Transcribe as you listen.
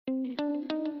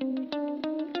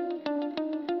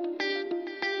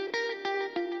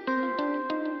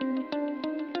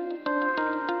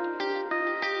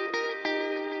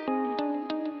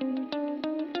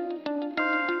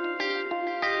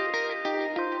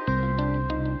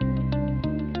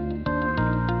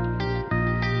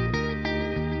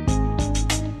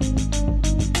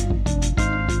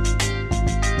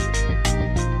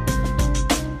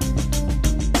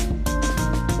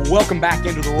Welcome back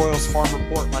into the Royals Farm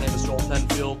Report. My name is Joel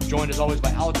Tenfield, joined as always by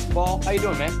Alex Ball. How you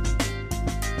doing, man?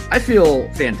 I feel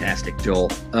fantastic, Joel.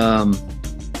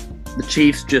 The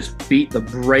Chiefs just beat the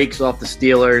brakes off the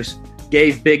Steelers,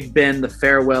 gave Big Ben the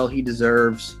farewell he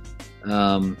deserves.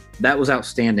 That was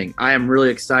outstanding. I am really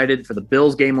excited for the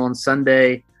Bills game on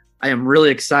Sunday. I am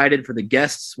really excited for the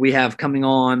guests we have coming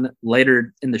on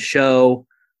later in the show.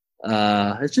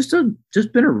 It's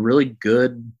just been a really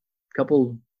good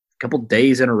couple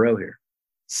days in a row here.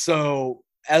 So,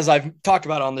 as I've talked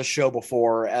about on this show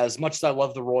before, as much as I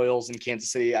love the Royals in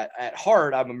Kansas City, at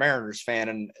heart, I'm a Mariners fan,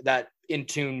 and that in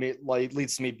tune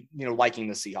leads to me, liking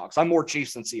the Seahawks. I'm more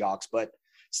Chiefs than Seahawks, but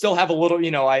still have a little,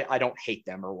 I don't hate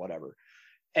them or whatever.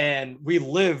 And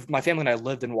my family and I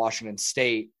lived in Washington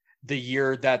State the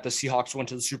year that the Seahawks went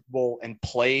to the Super Bowl and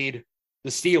played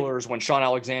the Steelers when Sean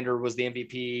Alexander was the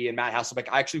MVP and Matt Hasselbeck.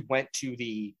 I actually went to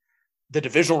the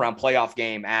divisional round playoff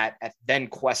game at then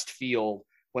Quest Field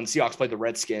when the Seahawks played the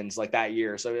Redskins like that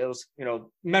year. So it was,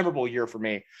 memorable year for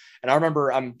me. And I remember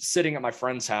I'm sitting at my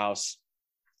friend's house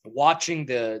watching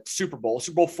the Super Bowl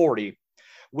 40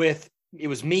 it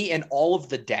was me and all of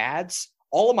the dads.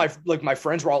 All of my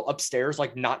friends were all upstairs,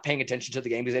 not paying attention to the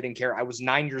game because they didn't care. I was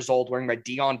 9 years old wearing my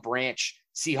Deion Branch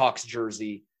Seahawks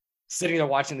jersey, sitting there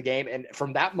watching the game. And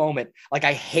from that moment,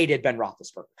 I hated Ben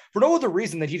Roethlisberger for no other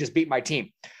reason than he just beat my team.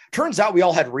 Turns out we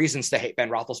all had reasons to hate Ben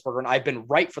Roethlisberger, and I've been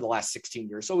right for the last 16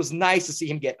 years. So it was nice to see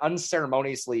him get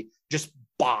unceremoniously just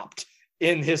bopped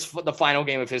in the final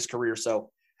game of his career. So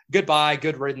goodbye,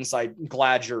 good riddance. I'm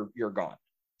glad you're gone.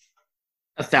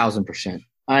 1,000%.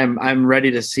 I'm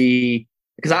ready to see,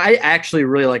 because I actually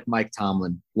really like Mike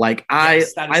Tomlin. I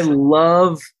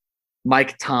love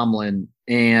Mike Tomlin,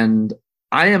 and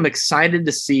I am excited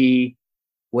to see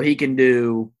what he can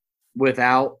do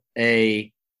without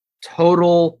a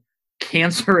total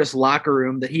cancerous locker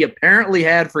room that he apparently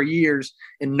had for years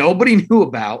and nobody knew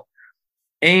about,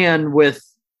 and with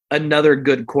another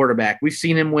good quarterback. We've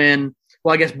seen him win.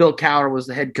 Well, I guess Bill Cowher was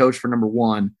the head coach for number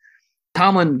one.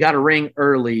 Tomlin got a ring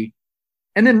early.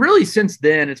 And then really since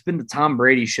then, it's been the Tom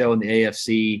Brady show in the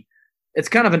AFC. It's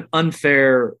kind of an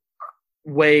unfair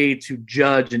way to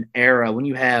judge an era when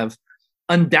you have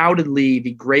undoubtedly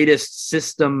the greatest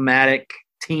systematic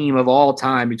team of all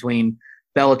time between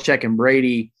Belichick and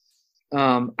Brady.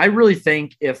 I really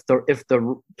think if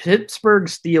the Pittsburgh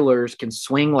Steelers can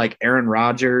swing like Aaron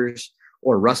Rodgers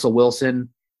or Russell Wilson,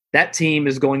 that team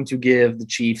is going to give the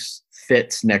Chiefs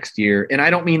fits next year. And I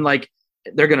don't mean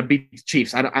they're going to beat the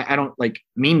Chiefs. I don't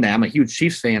mean that. I'm a huge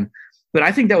Chiefs fan, but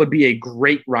I think that would be a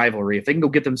great rivalry if they can go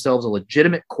get themselves a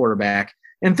legitimate quarterback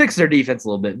and fix their defense a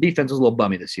little bit. Defense was a little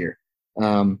bummy this year.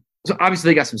 So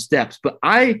obviously they got some steps, but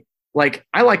I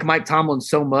like Mike Tomlin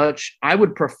so much. I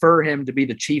would prefer him to be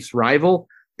the Chiefs rival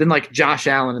than Josh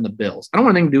Allen and the Bills. I don't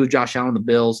want anything to do with Josh Allen and the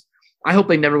Bills. I hope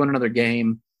they never win another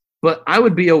game, but I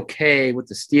would be okay with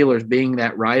the Steelers being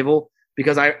that rival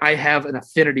because I have an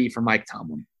affinity for Mike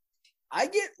Tomlin. I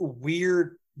get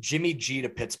weird Jimmy G to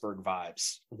Pittsburgh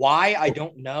vibes. Why? I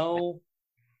don't know,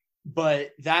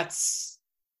 but that's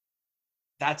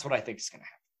what I think is going to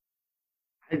happen.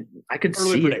 I could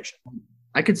Early see prediction. it.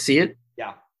 I could see it.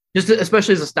 Yeah. Just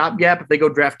especially as a stopgap if they go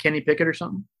draft Kenny Pickett or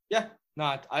something. Yeah.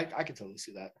 No, I could totally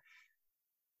see that.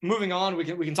 Moving on, we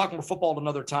can talk more football at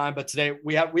another time, but today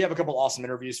we have a couple awesome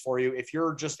interviews for you. If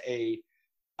you're just a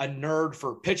nerd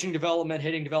for pitching development,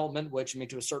 hitting development, which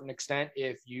to a certain extent,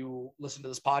 if you listen to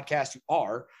this podcast, you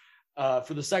are.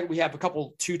 For the second, we have a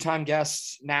couple two-time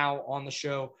guests now on the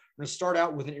show. We're going to start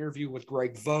out with an interview with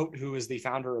Greg Vogt, who is the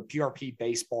founder of PRP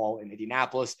Baseball in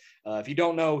Indianapolis. If you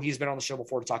don't know, he's been on the show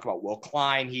before to talk about Will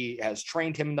Klein. He has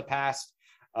trained him in the past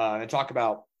and talk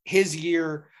about his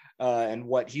year and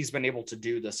what he's been able to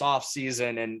do this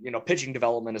offseason and, pitching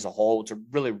development as a whole. It's a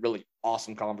really, really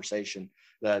awesome conversation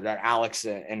that Alex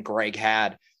and Greg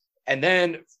had. And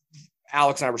then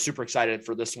Alex and I were super excited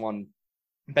for this one.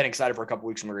 Been excited for a couple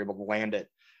weeks and we were able to land it.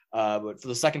 But for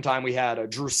the second time, we had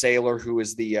Drew Saylor, who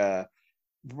is the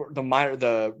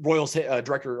Royals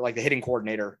director, the hitting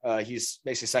coordinator. He's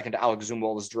basically second to Alex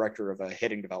Zumwalt as director of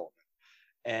hitting development.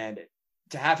 And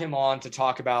to have him on to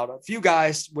talk about a few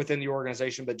guys within the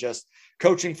organization, but just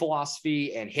coaching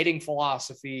philosophy and hitting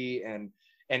philosophy and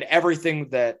everything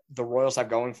that the Royals have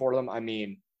going for them. I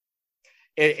mean,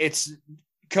 it's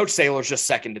Coach Saylor's just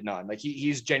second to none.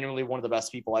 He's genuinely one of the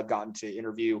best people I've gotten to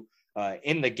interview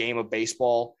in the game of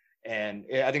baseball. And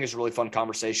I think it's a really fun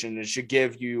conversation. It should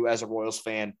give you, as a Royals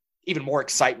fan, even more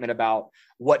excitement about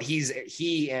what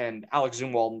he and Alex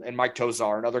Zumwalt and Mike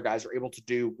Tozar and other guys are able to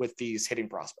do with these hitting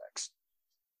prospects.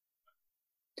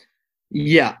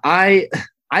 Yeah, I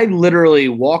I literally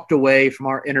walked away from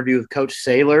our interview with Coach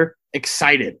Saylor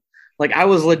excited. Like, I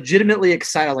was legitimately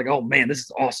excited. I was like, oh man, this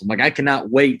is awesome. Like, I cannot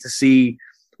wait to see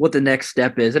what the next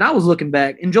step is. And I was looking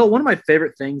back, and Joel, one of my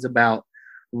favorite things about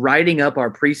writing up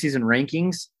our preseason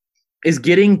rankings is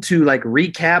getting to like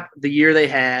recap the year they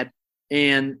had.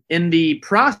 And in the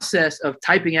process of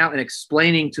typing out and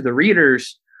explaining to the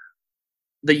readers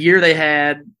the year they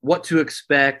had, what to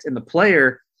expect, and the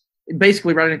player,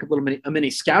 basically writing a mini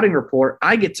scouting report,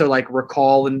 I get to like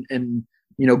recall and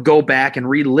go back and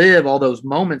relive all those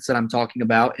moments that I'm talking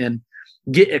about and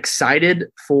get excited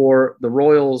for the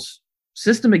Royals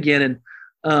system again.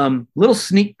 And little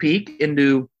sneak peek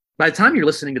into, by the time you're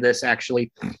listening to this,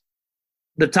 actually,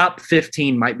 the top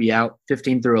 15 might be out,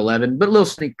 15 through 11, but a little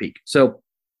sneak peek. So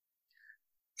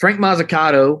Frank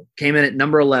Mazzucato came in at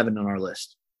number 11 on our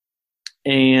list.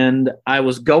 And I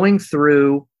was going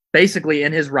through basically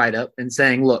in his write-up and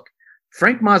saying, look,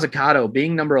 Frank Mazzucato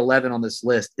being number 11 on this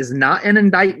list is not an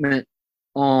indictment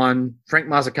on Frank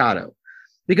Mazzucato,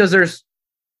 because there's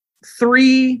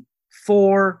four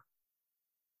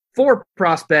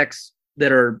prospects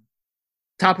that are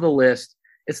top of the list.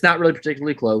 It's not really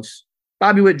particularly close.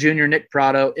 Bobby Witt Jr., Nick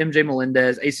Pratto, MJ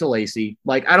Melendez, Asa Lacy.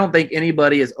 Like, I don't think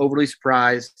anybody is overly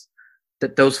surprised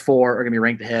that those four are going to be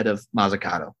ranked ahead of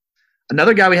Mazzucato.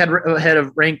 Another guy we had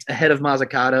ranked ahead of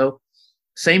Mazzucato,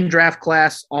 same draft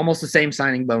class, almost the same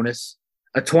signing bonus.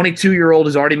 A 22-year-old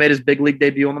who's already made his big league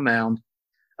debut on the mound.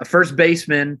 A first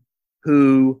baseman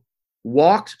who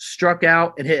walked, struck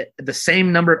out, and hit the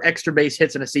same number of extra base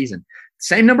hits in a season.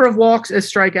 Same number of walks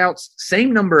as strikeouts,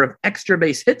 same number of extra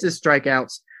base hits as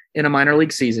strikeouts in a minor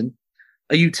league season.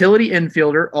 A utility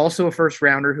infielder, also a first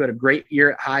rounder who had a great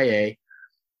year at high A,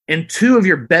 and two of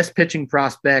your best pitching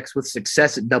prospects with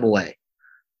success at double A.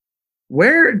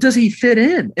 Where does he fit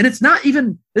in? And this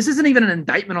isn't even an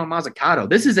indictment on Mazzucato.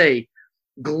 This is a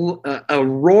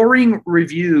roaring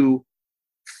review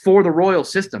for the Royal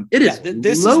system.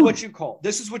 This is what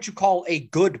you call a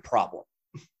good problem.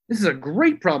 This is a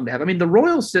great problem to have. I mean, the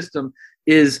Royal system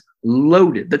is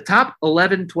loaded. The top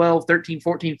 11, 12, 13,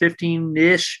 14,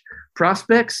 15-ish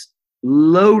prospects,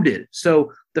 loaded.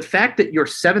 So the fact that your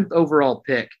 7th overall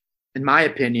pick, in my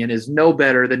opinion, is no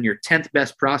better than your 10th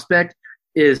best prospect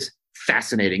is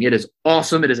fascinating. It is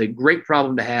awesome. It is a great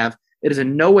problem to have. It is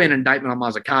in no way an indictment on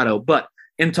Mazzucato, but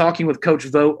in talking with Coach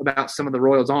Vogt about some of the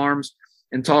Royals' arms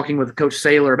and talking with Coach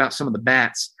Saylor about some of the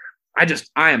bats,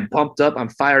 I am pumped up. I'm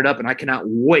fired up, and I cannot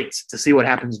wait to see what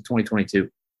happens in 2022.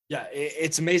 Yeah,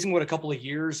 it's amazing what a couple of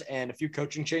years and a few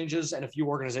coaching changes and a few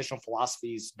organizational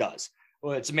philosophies does.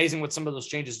 Well, it's amazing what some of those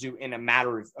changes do in a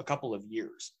matter of a couple of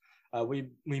years. We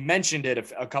mentioned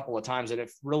it a couple of times, and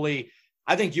it really,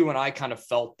 I think you and I kind of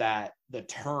felt that the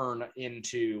turn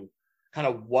into kind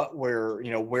of where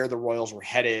the Royals were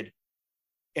headed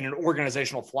in an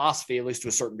organizational philosophy, at least to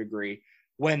a certain degree,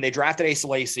 when they drafted Asa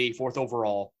Lacy 4th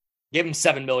overall, gave him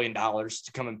 $7 million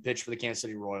to come and pitch for the Kansas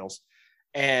City Royals,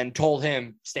 and told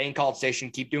him, stay in College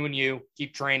Station, keep doing you,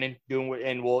 keep training,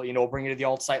 and we'll bring you to the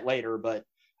alt site later. But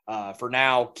for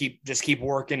now, keep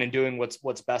working and doing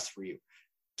what's best for you.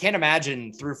 Can't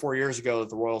imagine 3 or 4 years ago that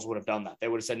the Royals would have done that. They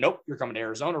would have said, nope, you're coming to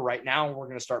Arizona right now, and we're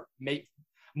going to start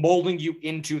molding you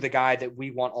into the guy that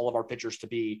we want all of our pitchers to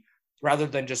be, rather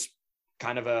than just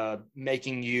kind of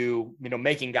making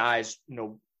guys, I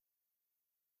don't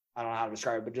know how to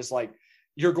describe it, but just like,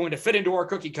 you're going to fit into our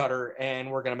cookie cutter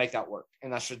and we're going to make that work.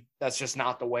 And that's just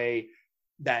not the way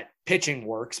that pitching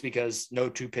works, because no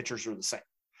two pitchers are the same.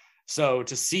 So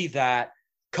to see that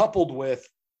coupled with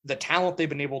the talent they've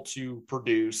been able to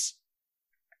produce,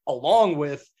 along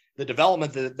with the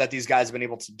development that these guys have been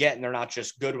able to get, and they're not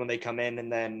just good when they come in,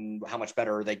 and then how much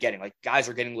better are they getting? Like, guys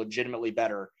are getting legitimately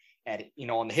better at,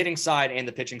 on the hitting side and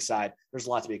the pitching side. There's a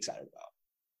lot to be excited about.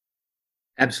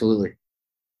 Absolutely.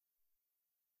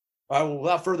 All right, well,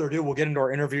 without further ado, we'll get into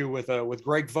our interview with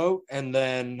Greg Vogt and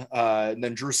then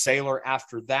Drew Saylor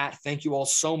after that. Thank you all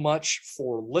so much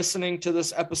for listening to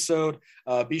this episode.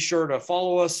 Be sure to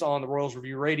follow us on the Royals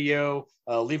Review Radio.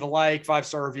 Leave a like,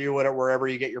 5-star review, wherever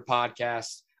you get your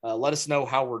podcasts. Let us know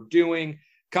how we're doing.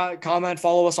 Comment,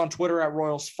 follow us on Twitter at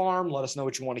Royals Farm. Let us know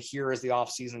what you want to hear as the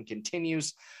offseason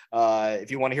continues. If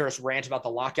you want to hear us rant about the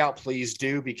lockout, please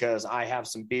do, because I have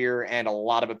some beer and a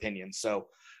lot of opinions. So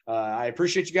I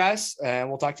appreciate you guys, and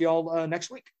we'll talk to you all next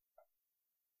week.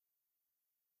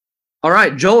 All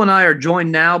right. Joel and I are joined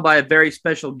now by a very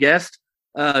special guest,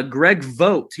 Greg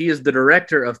Vogt. He is the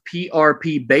director of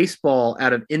PRP Baseball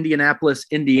out of Indianapolis,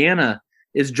 Indiana,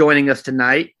 is joining us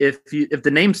tonight. If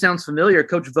the name sounds familiar,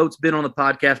 Coach Vogt's been on the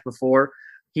podcast before.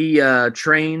 He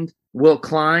trained Will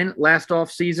Klein last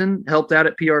offseason, helped out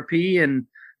at PRP, and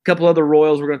couple other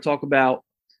Royals we're going to talk about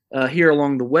here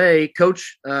along the way.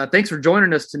 Coach, thanks for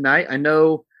joining us tonight. I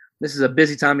know this is a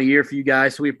busy time of year for you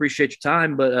guys, so we appreciate your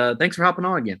time, but thanks for hopping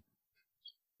on again.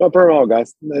 No problem at all,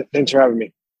 guys. Thanks for having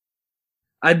me.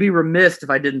 I'd be remiss if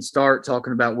I didn't start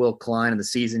talking about Will Klein and the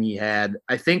season he had.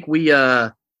 I think we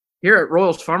here at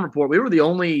Royals Farm Report, we were the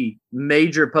only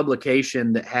major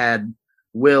publication that had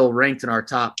Will ranked in our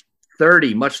top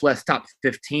 30, much less top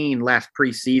 15 last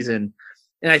preseason.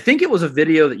 And I think it was a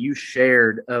video that you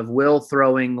shared of Will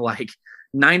throwing like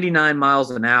 99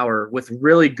 miles an hour with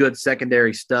really good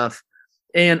secondary stuff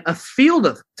and a feel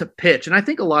to pitch. And I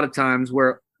think a lot of times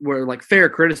where like fair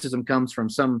criticism comes from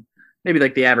some, maybe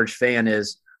like the average fan,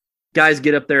 is guys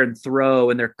get up there and throw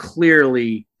and they're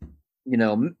clearly, I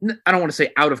don't want to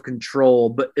say out of control,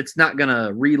 but it's not going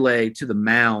to relay to the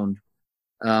mound.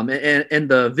 And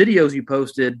the videos you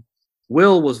posted,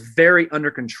 Will was very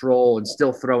under control and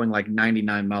still throwing like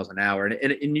 99 miles an hour.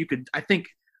 And you could, I think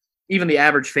even the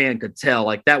average fan could tell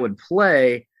like that would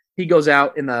play. He goes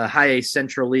out in the High A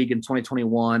Central League in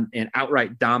 2021 and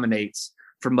outright dominates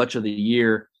for much of the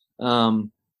year.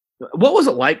 What was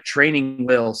it like training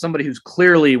Will, somebody who's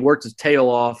clearly worked his tail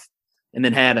off and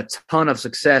then had a ton of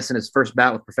success in his first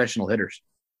bout with professional hitters?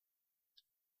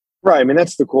 Right. I mean,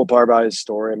 that's the cool part about his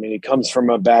story. I mean, he comes from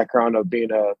a background of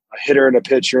being a hitter and a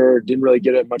pitcher, didn't really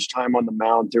get much time on the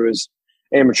mound through his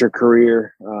amateur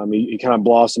career. He kind of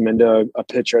blossomed into a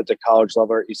pitcher at the college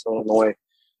level at East Illinois.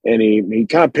 And he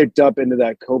kind of picked up into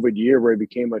that COVID year where he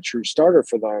became a true starter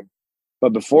for them.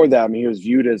 But before that, I mean, he was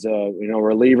viewed as a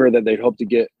reliever that they'd hope to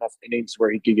get enough innings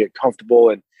where he could get comfortable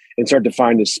and start to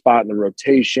find his spot in the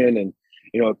rotation. And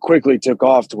it quickly took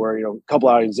off to where a couple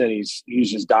outings in, he's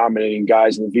just dominating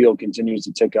guys, and the field continues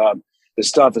to tick up. The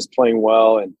stuff is playing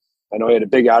well, and I know he had a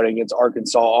big outing against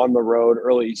Arkansas on the road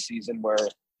early season where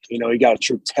he got a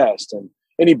true test. And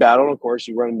any battle, of course,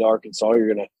 you run into Arkansas,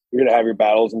 you're gonna have your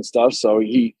battles and stuff. So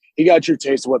he got a true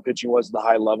taste of what pitching was at the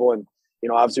high level, and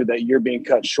obviously that year being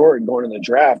cut short and going in the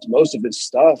draft, most of his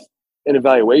stuff and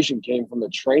evaluation came from the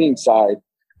training side,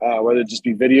 whether it just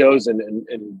be videos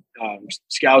and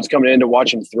scouts coming in to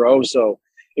watch him throw. So,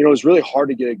 it was really hard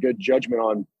to get a good judgment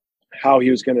on how he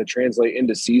was going to translate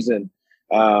into season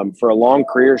for a long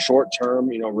career, short-term,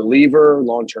 reliever,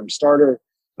 long-term starter,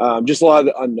 just a lot of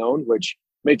the unknown, which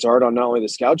makes it hard on not only the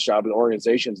scout's job, but the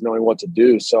organizations knowing what to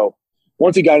do. So,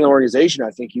 once he got in the organization,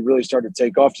 I think he really started to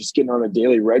take off, just getting on a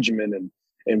daily regimen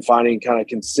and finding kind of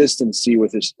consistency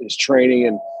with his training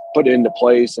and put it into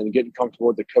place and getting comfortable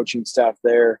with the coaching staff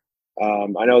there.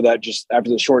 I know that just after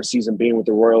the short season being with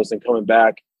the Royals and coming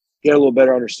back, he had a little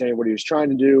better understanding what he was trying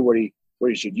to do, what he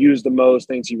should use the most,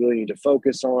 things he really need to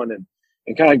focus on,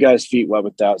 and kind of got his feet wet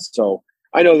with that. So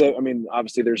I know that, I mean,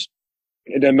 obviously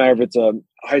it doesn't matter if it's a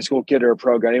high school kid or a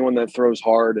pro guy, anyone that throws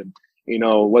hard and,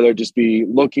 whether it just be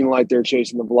looking like they're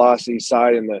chasing the velocity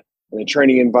side in the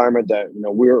training environment that,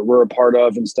 we're a part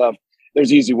of and stuff.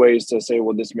 There's easy ways to say,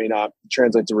 well, this may not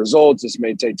translate to results. This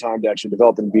may take time to actually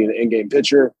develop and be an in-game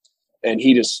pitcher. And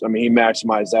he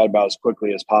maximized that about as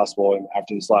quickly as possible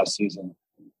after this last season.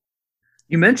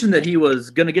 You mentioned that he was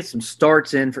going to get some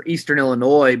starts in for Eastern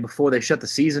Illinois before they shut the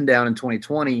season down in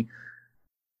 2020.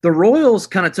 The Royals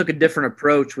kind of took a different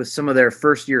approach with some of their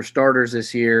first-year starters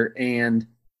this year, and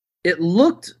it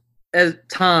looked at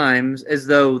times as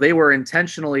though they were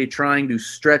intentionally trying to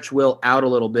stretch Will out a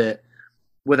little bit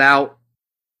without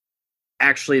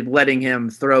actually letting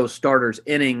him throw starters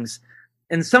innings.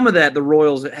 And some of that, the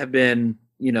Royals have been,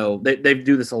 they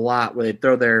do this a lot where they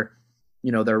throw their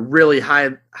really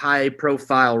high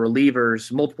profile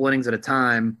relievers multiple innings at a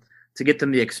time to get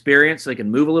them the experience so they can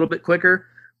move a little bit quicker.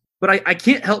 But I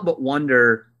can't help but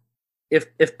wonder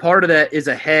if part of that is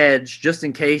a hedge just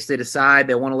in case they decide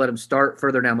they want to let him start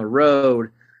further down the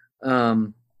road.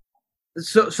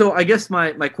 So I guess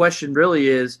my question really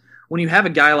is, when you have a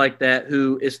guy like that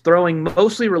who is throwing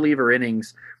mostly reliever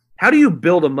innings, how do you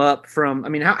build him up from,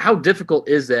 how difficult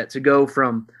is that to go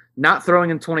from not throwing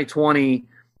in 2020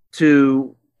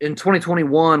 to in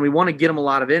 2021, we want to get him a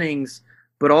lot of innings,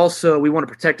 but also we want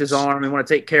to protect his arm. We want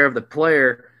to take care of the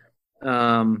player.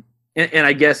 And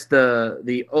I guess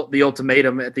the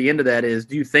ultimatum at the end of that is,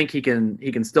 do you think he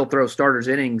can still throw starters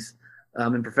innings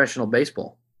in professional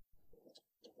baseball?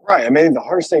 Right. I mean, the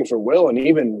hardest thing for Will, and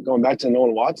even going back to the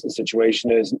Nolan Watson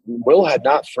situation, is Will had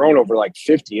not thrown over like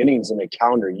 50 innings in a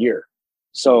calendar year.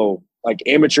 So like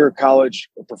amateur, college,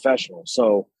 or professional.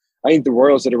 So I think the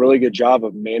Royals did a really good job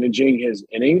of managing his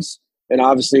innings. And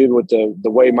obviously with the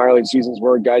way minor league seasons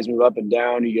were, guys move up and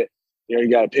down. You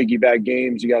got to piggyback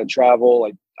games, you got to travel.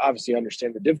 Like, obviously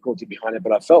understand the difficulty behind it,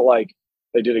 but I felt like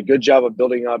they did a good job of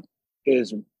building up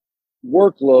his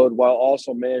workload while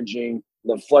also managing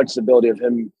the flexibility of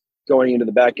him going into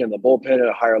the back end of the bullpen at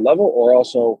a higher level, or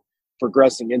also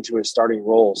progressing into his starting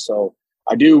role. So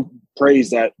I do praise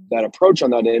that approach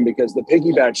on that end, because the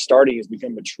piggyback starting has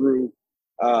become a true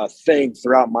thing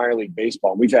throughout minor league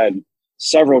baseball. We've had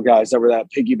several guys that were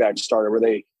that piggyback starter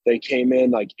where they came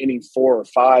in like inning 4 or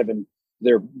 5, and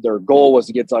their goal was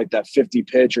to get to like that 50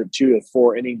 pitch or 2 to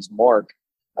 4 innings mark,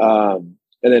 and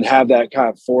then have that kind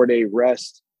of 4-day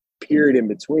rest period in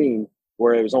between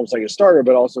where it was almost like a starter,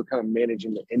 but also kind of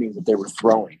managing the innings that they were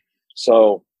throwing.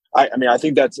 So, I mean, I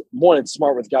think that's one, it's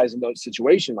smart with guys in those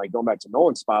situations, like going back to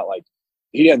Nolan's spot, like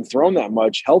he hadn't thrown that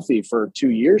much healthy for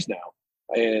 2 years now,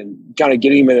 and kind of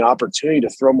getting him an opportunity to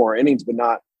throw more innings, but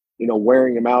not,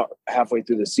 wearing him out halfway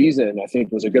through the season, I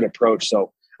think was a good approach.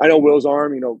 So I know Will's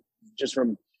arm, just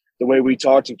from the way we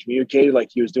talked and communicated, like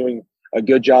he was doing a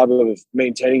good job of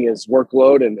maintaining his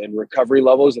workload and recovery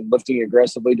levels and lifting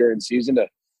aggressively during the season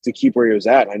to keep where he was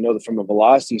at. And I know that from a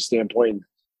velocity standpoint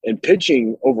and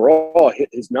pitching overall,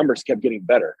 his numbers kept getting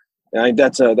better. And I think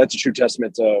that's a true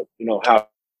testament to, how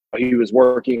he was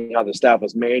working, how the staff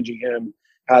was managing him,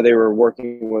 how they were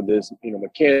working with his,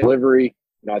 mechanic delivery.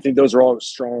 I think those are all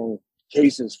strong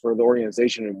cases for the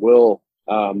organization and Will,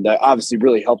 that obviously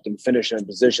really helped him finish in a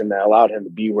position that allowed him to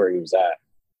be where he was at.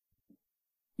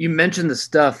 You mentioned the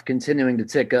stuff continuing to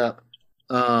tick up.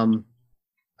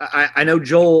 I know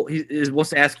Joel wants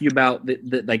to ask you about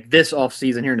this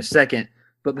offseason here in a second.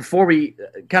 But before we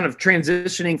kind of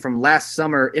transitioning from last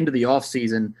summer into the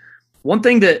offseason, one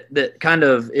thing that kind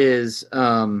of is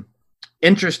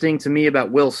interesting to me about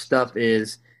Will's stuff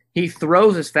is he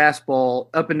throws his fastball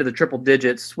up into the triple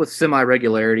digits with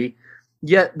semi-regularity,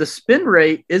 yet the spin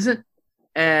rate isn't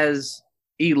as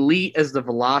elite as the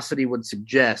velocity would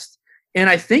suggest. And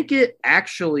I think it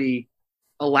actually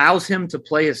allows him to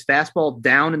play his fastball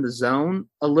down in the zone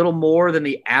a little more than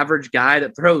the average guy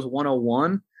that throws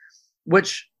 101,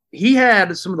 which he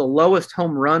had some of the lowest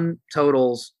home run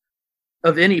totals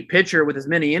of any pitcher with as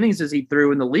many innings as he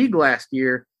threw in the league last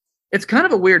year. It's kind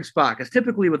of a weird spot because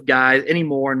typically with guys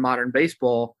anymore in modern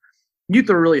baseball, you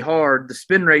throw really hard, the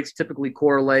spin rates typically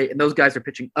correlate, and those guys are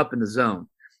pitching up in the zone.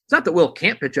 It's not that Will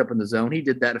can't pitch up in the zone. He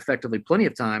did that effectively plenty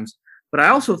of times. But I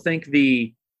also think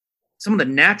some of the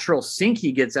natural sink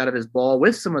he gets out of his ball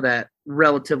with some of that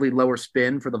relatively lower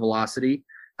spin for the velocity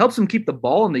helps him keep the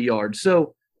ball in the yard.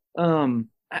 So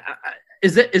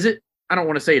is it I don't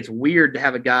want to say it's weird to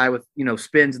have a guy with,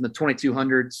 spins in the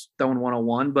 2200s throwing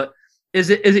 101, but is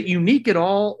it unique at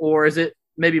all, or is it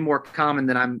maybe more common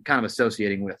than I'm kind of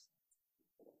associating with?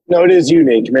 No, it is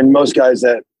unique. I mean, most guys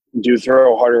that do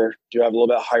throw harder do have a little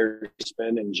bit higher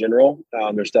spin in general.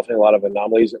 There's definitely a lot of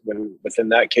anomalies within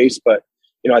that case, but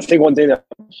I think one thing that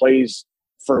plays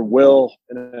for Will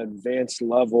in an advanced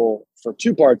level for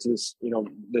two parts is,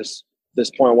 this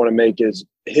point I want to make is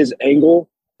his angle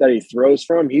that he throws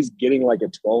from. He's getting like a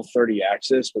 1230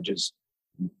 axis, which is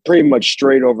pretty much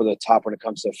straight over the top when it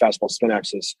comes to fastball spin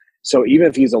axis. So even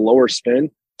if he's a lower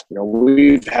spin,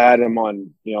 we've had him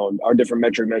on, our different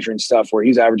metric measuring stuff where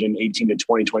he's averaging 18 to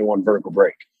 20, 21 vertical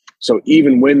break. So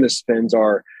even when the spins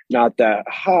are not that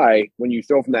high, when you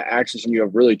throw from that axis and you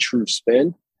have really true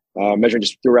spin, measuring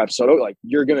just through Rapsodo, like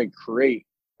you're going to create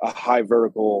a high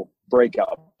vertical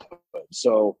breakout.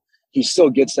 So he still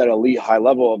gets that elite high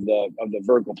level of the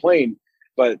vertical plane,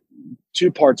 but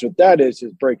two parts with that is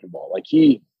his breaking ball. Like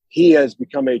he has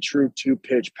become a true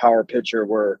 2-pitch power pitcher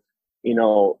where, I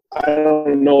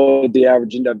don't know what the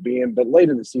average ended up being, but late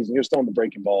in the season, he was throwing the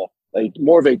breaking ball, like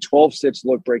more of a 12-6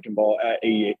 look breaking ball at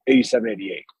 87,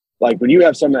 88. Like when you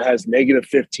have someone that has negative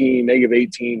 15, negative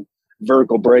 18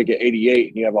 vertical break at 88,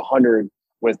 and you have 100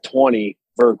 with 20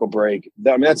 vertical break,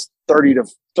 that's 30 to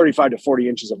 35 to 40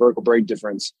 inches of vertical break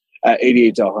difference at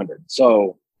 88 to 100.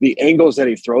 So the angles that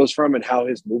he throws from and how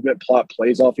his movement plot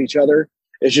plays off each other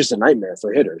is just a nightmare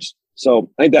for hitters.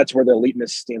 So I think that's where the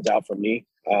eliteness stands out for me.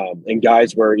 And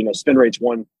guys where, spin rate's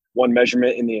one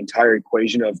measurement in the entire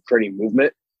equation of creating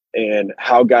movement and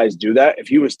how guys do that. If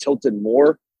he was tilted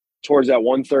more towards that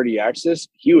 130 axis,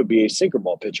 he would be a sinker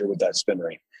ball pitcher with that spin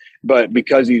rate. But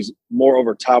because he's more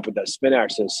over top with that spin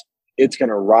axis, it's going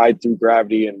to ride through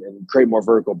gravity and create more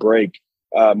vertical break,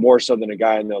 more so than a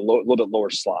guy in a little bit lower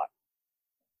slot.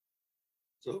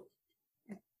 So,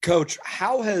 Coach,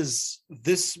 how has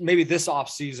this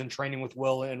offseason training with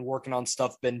Will and working on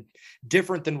stuff been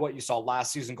different than what you saw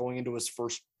last season going into his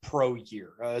first pro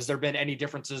year? Has there been any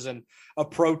differences in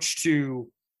approach to,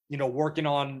 working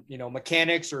on,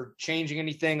 mechanics or changing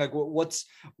anything? Like what's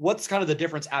kind of the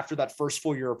difference after that first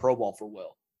full year of pro ball for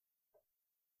Will?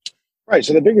 Right.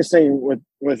 So the biggest thing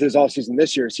with his offseason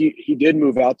this year is he did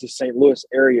move out to St. Louis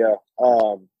area.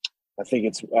 I think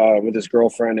it's with his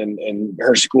girlfriend and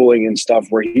her schooling and stuff,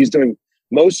 where he's doing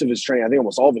most of his training. I think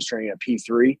almost all of his training at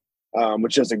P3,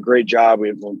 which does a great job.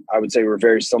 I would say we're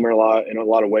very similar in a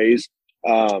lot of ways.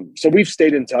 So we've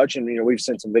stayed in touch, and we've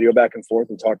sent some video back and forth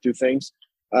and talked through things.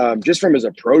 Just from his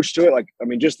approach to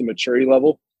it, just the maturity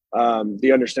level,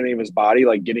 the understanding of his body,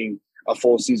 like getting a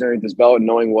full season underneath his belt and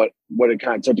knowing what it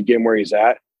kind of took to get him where he's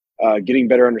at, getting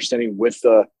better understanding with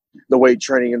the weight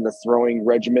training and the throwing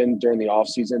regimen during the off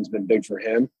season has been big for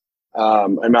him.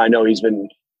 And I know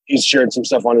he's shared some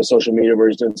stuff on his social media where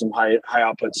he's doing some high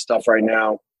output stuff right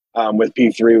now with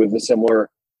P3 with the similar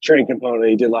training component that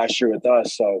he did last year with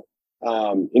us. So,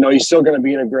 he's still going to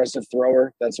be an aggressive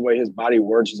thrower. That's the way his body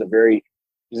works. He's a very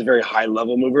high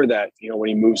level mover that, when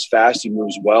he moves fast, he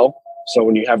moves well. So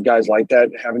when you have guys like that,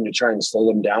 having to try and slow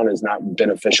them down is not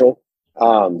beneficial.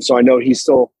 So I know he's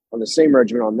still on the same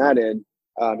regimen on that end.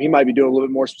 He might be doing a little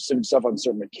bit more specific stuff on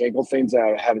certain mechanical things that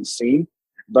I haven't seen.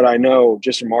 But I know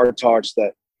just from our talks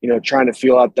that, trying to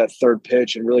feel out that third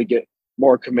pitch and really get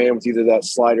more command with either that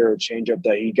slider or changeup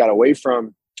that he got away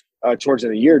from towards the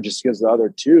end of the year, just because the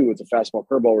other two with the fastball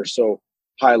curveball were so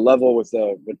high level with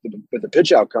the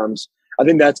pitch outcomes. I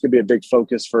think that's going to be a big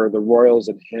focus for the Royals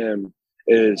and him,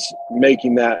 is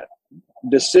making that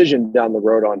decision down the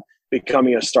road on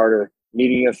becoming a starter,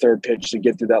 needing a third pitch to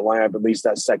get through that lineup at least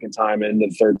that second time and the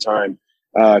third time,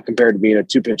 compared to being a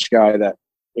two-pitch guy that,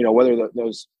 whether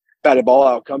those batted ball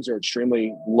outcomes are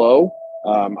extremely low,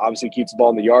 obviously keeps the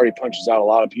ball in the yard. He punches out a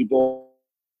lot of people.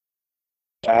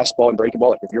 Fastball and breaking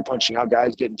ball. If you're punching out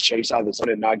guys getting chased out of the zone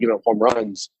and not giving up home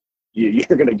runs, you're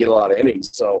going to get a lot of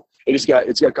innings. So it's got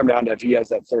to come down to if he has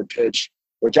that third pitch,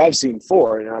 which I've seen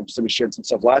before, and obviously we shared some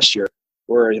stuff last year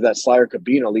where that slider could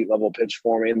be an elite level pitch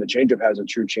for me, and the changeup has a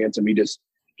true chance of me just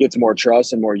gets more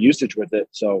trust and more usage with it.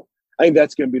 So I think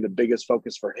that's going to be the biggest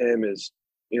focus for him is,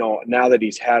 now that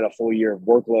he's had a full year of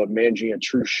workload, managing a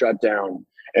true shutdown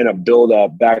and a build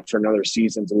up back for another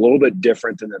season. It's a little bit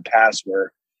different than the past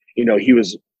where, he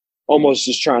was almost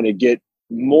just trying to get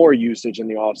more usage in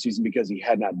the offseason because he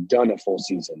had not done a full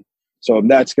season. So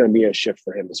that's going to be a shift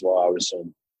for him as well, I would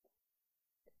assume.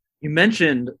 You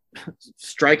mentioned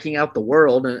striking out the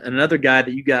world, and another guy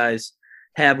that you guys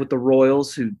have with the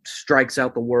Royals who strikes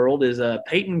out the world is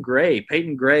Peyton Gray.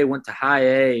 Peyton Gray went to high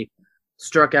A,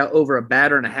 struck out over a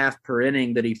batter and a half per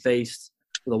inning that he faced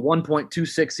with a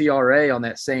 1.26 ERA on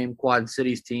that same Quad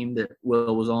Cities team that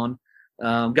Will was on.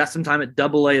 Got some time at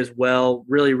Double A as well.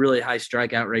 Really, really high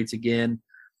strikeout rates again.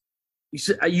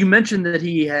 You mentioned that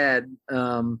he had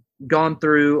gone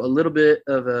through a little bit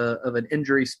of an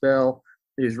injury spell.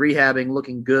 He was rehabbing,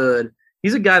 looking good.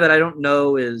 He's a guy that I don't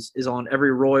know is on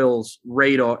every Royals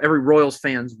radar, every Royals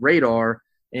fan's radar,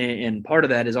 and part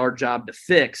of that is our job to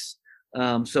fix.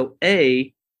 So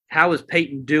A, how is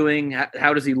Peyton doing?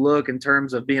 How does he look in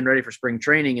terms of being ready for spring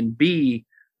training? And B,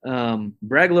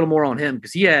 brag a little more on him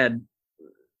because he had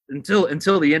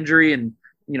until the injury and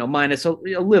minus a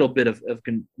little bit of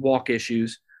walk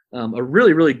issues, a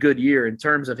really, really good year in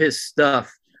terms of his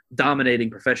stuff dominating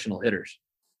professional hitters.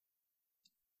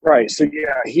 Right. So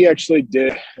yeah, he actually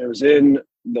did. It was in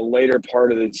the later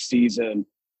part of the season,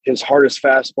 his hardest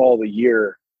fastball of the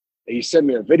year. He sent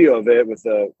me a video of it with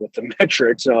the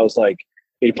metrics, and I was like,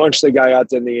 he punched the guy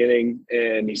out in the inning,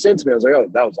 and he sent to me. I was like, oh,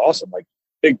 that was awesome! Like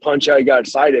big punch out. He got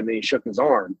excited, and then he shook his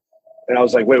arm, and I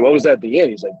was like, wait, what was that at the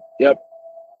end? He's like, yep,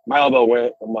 my elbow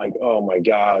went. I'm like, oh my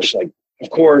gosh! Like,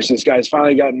 of course, this guy's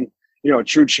finally gotten a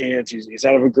true chance. He's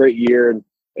out of a great year, and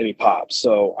he pops.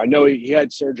 So I know he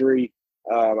had surgery.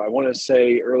 I want to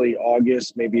say early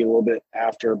August, maybe a little bit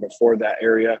before that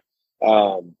area.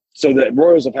 So the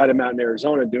Royals have had him out in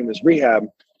Arizona doing this rehab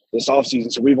this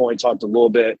offseason. So we've only talked a little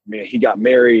bit. I mean, he got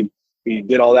married. He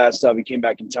did all that stuff. He came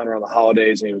back in town around the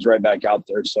holidays, and he was right back out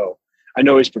there. So I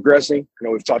know he's progressing. I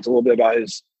know we've talked a little bit about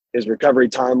his recovery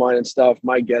timeline and stuff.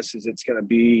 My guess is it's going to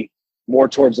be more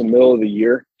towards the middle of the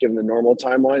year, given the normal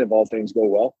timeline if all things go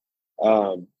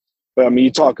well. But, I mean,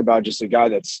 you talk about just a guy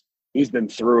he's been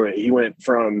through it. He went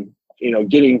from,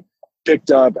 getting picked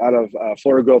up out of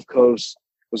Florida Gulf Coast,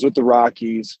 was with the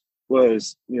Rockies,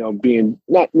 was, being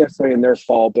not necessarily in their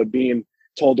fault, but being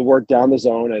told to work down the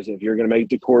zone as if you're going to make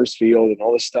the Coors Field and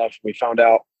all this stuff. We found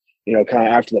out, kind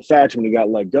of after the fact when he got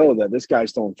let go that this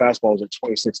guy's throwing fastballs at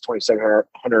 2,700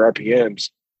 RPMs,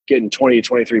 getting 20 to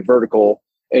 23 vertical,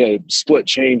 and a split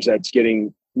change that's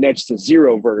getting next to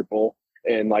zero vertical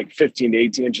and like 15 to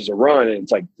 18 inches a run. And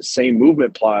it's like the same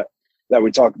movement plot that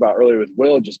we talked about earlier with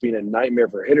Will just being a nightmare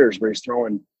for hitters where he's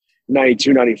throwing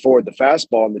 92, 94 at the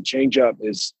fastball, and the changeup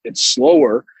it's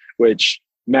slower, which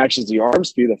matches the arm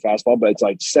speed of the fastball, but it's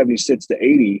like 76 to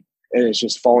 80, and it's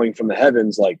just falling from the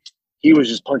heavens. Like he was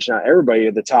just punching out everybody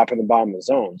at the top and the bottom of the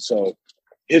zone. So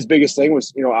his biggest thing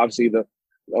was, obviously the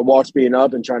walks being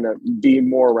up and trying to be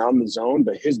more around the zone,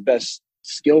 but his best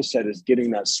skill set is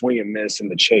getting that swing and miss and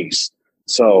the chase.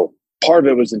 So part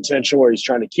of it was intentional, where he's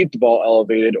trying to keep the ball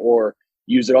elevated or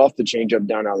use it off the changeup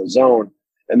down out of the zone.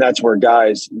 And that's where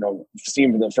guys, see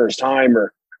him for the first time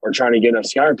or trying to get enough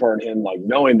scouting report on him, like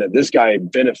knowing that this guy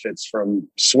benefits from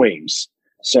swings.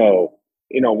 So,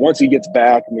 once he gets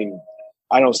back, I mean,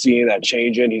 I don't see any of that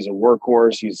changing. He's a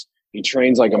workhorse. He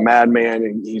trains like a madman,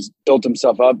 and he's built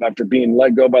himself up after being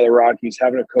let go by the Rockies,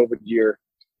 having a COVID year.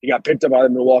 He got picked up by the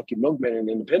Milwaukee Milkmen in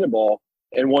independent ball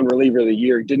and won reliever of the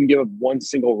year. He didn't give up one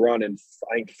single run in,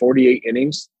 I think, 48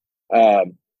 innings,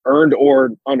 earned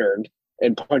or unearned,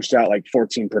 and punched out like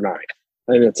 14 per 9.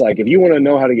 And it's like, if you want to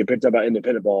know how to get picked up by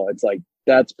independent ball, it's like,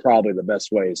 that's probably the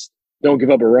best ways. Don't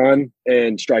give up a run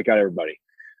and strike out everybody.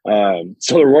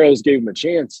 So the Royals gave him a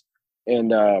chance,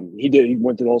 and he did. He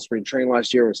went to the whole spring training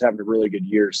last year, was having a really good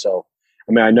year. So,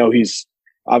 I mean, I know he's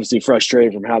obviously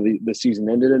frustrated from how the season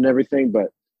ended and everything, but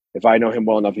if I know him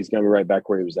well enough, he's going to be right back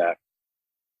where he was at.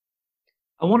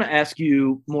 I want to ask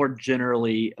you more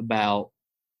generally about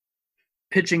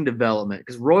pitching development,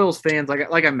 because Royals fans,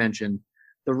 like I mentioned,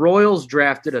 the Royals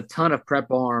drafted a ton of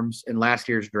prep arms in last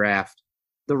year's draft.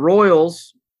 The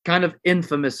Royals kind of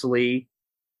infamously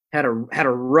had a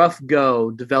rough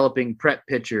go developing prep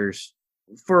pitchers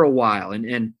for a while.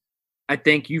 And I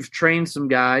think you've trained some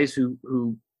guys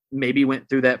who maybe went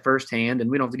through that firsthand,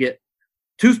 and we don't have to get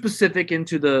too specific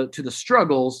into the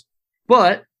struggles,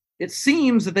 but it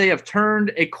seems that they have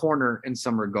turned a corner in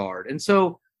some regard. And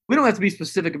so we don't have to be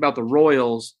specific about the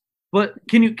Royals, but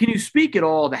can you speak at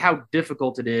all to how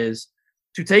difficult it is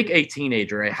to take a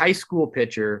teenager, a high school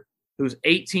pitcher who's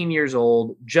 18 years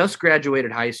old, just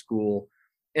graduated high school,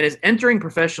 and is entering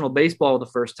professional baseball the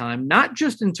first time, not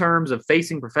just in terms of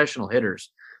facing professional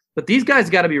hitters, but these guys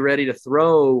got to be ready to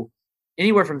throw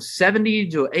anywhere from 70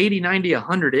 to 80, 90,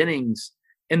 100 innings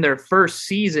in their first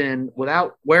season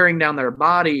without wearing down their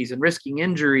bodies and risking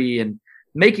injury and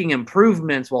making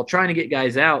improvements while trying to get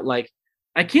guys out. Like,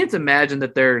 I can't imagine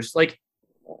that there's, like,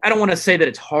 I don't want to say that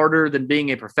it's harder than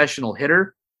being a professional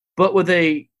hitter, but with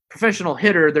a professional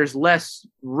hitter, there's less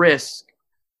risk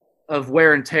of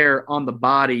wear and tear on the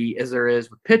body as there is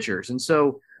with pitchers. And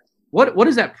so what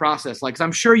is that process like? 'Cause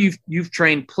I'm sure you've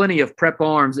trained plenty of prep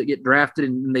arms that get drafted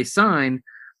and they sign.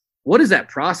 What is that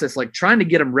process like, trying to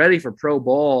get them ready for pro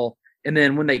ball, and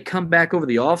then when they come back over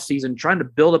the offseason, trying to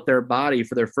build up their body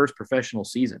for their first professional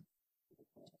season?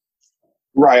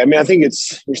 Right. I mean, I think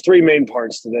there's three main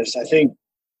parts to this. I think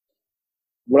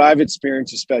what I've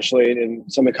experienced, especially in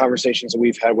some of the conversations that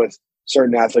we've had with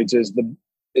certain athletes, is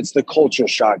it's the culture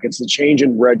shock. It's the change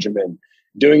in regimen,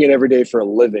 doing it every day for a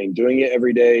living, doing it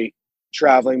every day,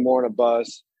 traveling more on a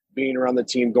bus, being around the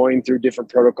team, going through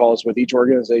different protocols, with each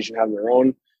organization having their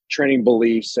own training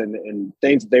beliefs and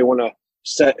things that they want to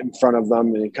set in front of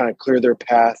them and kind of clear their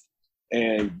path,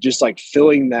 and just like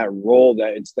filling that role,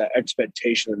 that it's that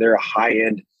expectation that they're a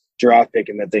high-end draft pick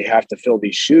and that they have to fill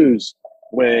these shoes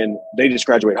when they just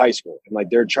graduate high school. And like,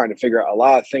 they're trying to figure out a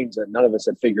lot of things that none of us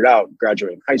had figured out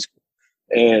graduating high school.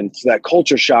 And so that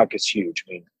culture shock is huge.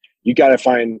 I mean, you got to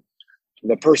find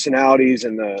the personalities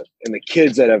and the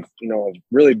kids that have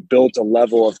really built a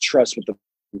level of trust with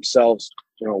themselves,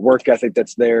 work ethic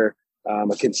that's there,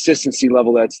 a consistency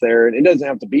level that's there. And it doesn't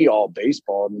have to be all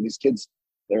baseball. I mean, these kids,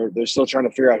 they're still trying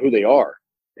to figure out who they are,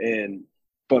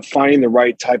 but finding the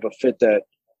right type of fit, that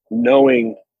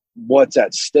knowing what's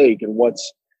at stake and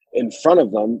what's in front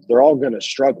of them, they're all going to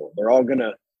struggle. They're all going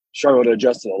to struggle to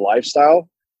adjust to the lifestyle,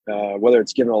 whether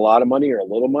it's giving a lot of money or a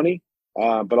little money,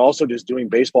 but also just doing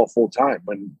baseball full time.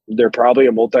 When they're probably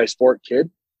a multi-sport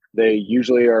kid, they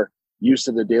usually are used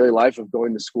to the daily life of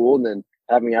going to school and then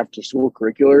having after school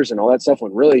curriculars and all that stuff,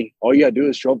 when really all you got to do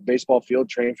is show up at the baseball field,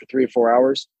 train for 3 or 4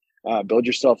 hours, build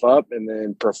yourself up, and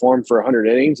then perform for 100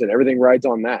 innings, and everything rides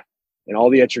on that. And all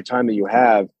the extra time that you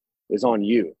have is on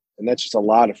you. And that's just a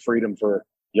lot of freedom for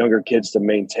younger kids to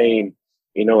maintain,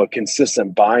 a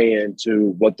consistent buy-in to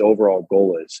what the overall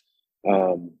goal is,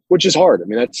 which is hard. I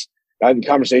mean, I've had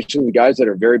conversations with guys that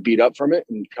are very beat up from it,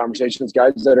 and conversations with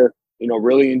guys that are,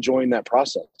 really enjoying that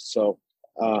process. So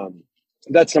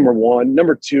that's number one.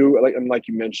 Number two, like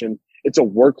you mentioned, it's a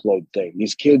workload thing.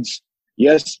 These kids,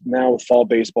 yes, now with fall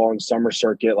baseball and summer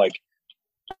circuit, like,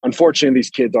 unfortunately,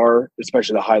 these kids are,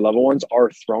 especially the high level ones,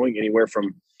 are throwing anywhere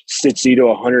from 60 to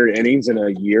 100 innings in a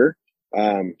year,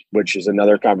 which is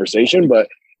another conversation. But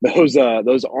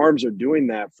those arms are doing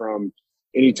that from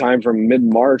anytime from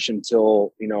mid-March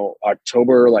until,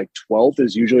 October, like 12th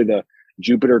is usually the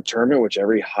Jupiter tournament, which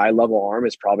every high-level arm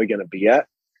is probably going to be at.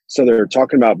 So they're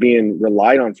talking about being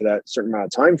relied on for that certain amount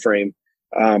of time frame,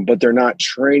 but they're not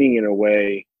training in a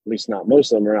way, at least not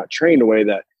most of them, are not trained in a way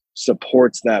that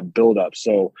supports that buildup.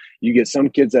 So you get some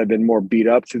kids that have been more beat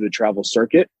up through the travel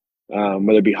circuit,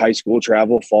 whether it be high school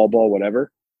travel, fall ball,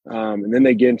 whatever. And then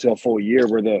they get into a full year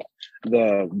where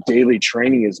the daily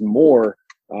training is more.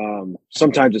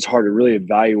 Sometimes it's hard to really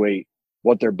evaluate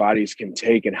what their bodies can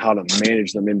take and how to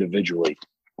manage them individually.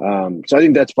 So I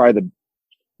think that's probably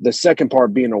the second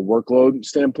part, being a workload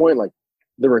standpoint, like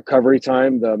the recovery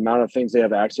time, the amount of things they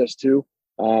have access to,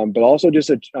 but also just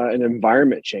an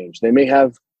environment change. They may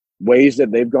have ways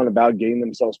that they've gone about getting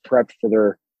themselves prepped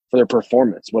for their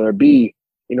performance, whether it be,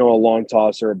 a long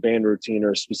toss or a band routine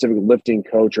or a specific lifting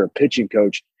coach or a pitching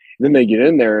coach. And then they get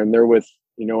in there and they're with,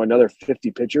 another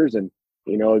 50 pitchers and,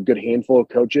 a good handful of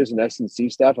coaches and S&C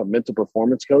staff, a mental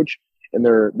performance coach, and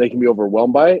they can be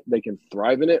overwhelmed by it. They can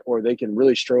thrive in it, or they can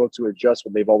really struggle to adjust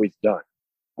what they've always done.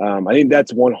 I think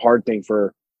that's one hard thing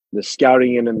for the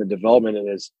scouting and the development, and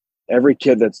is most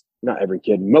kids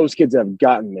that have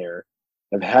gotten there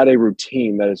have had a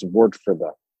routine that has worked for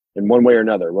them in one way or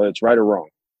another, whether it's right or wrong,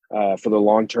 for the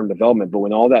long-term development. But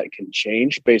when all that can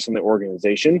change based on the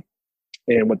organization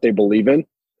and what they believe in,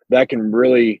 that can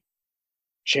really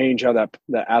change how that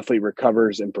athlete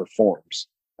recovers and performs.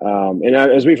 And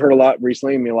as we've heard a lot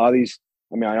recently, a lot of these,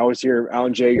 I always hear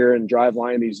Alan Jaeger and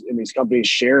Driveline in these companies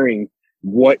sharing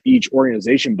what each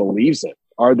organization believes in.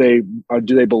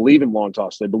 Do they believe in long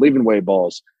toss? Do they believe in wave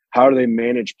balls? How do they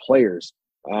manage players?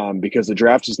 Because the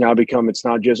draft has now become, it's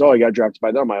not just, I got drafted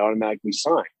by them, I automatically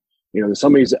sign.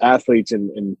 Some of these athletes,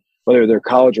 and whether they're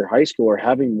college or high school, are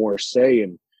having more say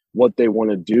in what they want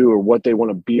to do or what they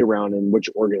want to be around in which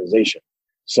organization.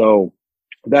 So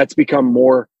that's become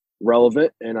more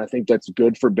relevant, and I think that's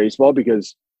good for baseball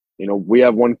because, we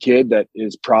have one kid that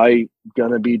is probably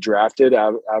going to be drafted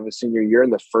out of a senior year in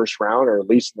the first round, or at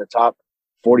least in the top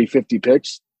 40, 50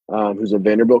 picks, who's a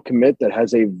Vanderbilt commit that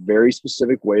has a very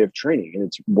specific way of training, and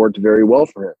it's worked very well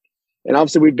for him. And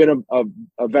obviously we've been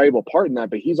a valuable part in that,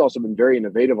 but he's also been very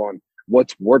innovative on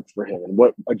what's worked for him and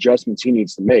what adjustments he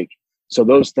needs to make. So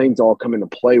those things all come into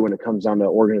play when it comes down to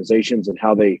organizations and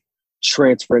how they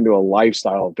transfer into a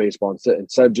lifestyle of baseball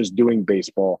instead of just doing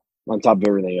baseball on top of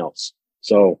everything else.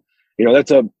 So,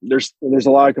 there's a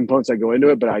lot of components that go into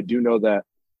it, but I do know that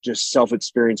just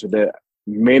self-experience with it,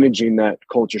 managing that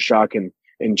culture shock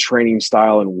and training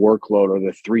style and workload are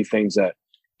the three things that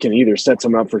can either set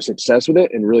someone up for success with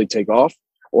it and really take off,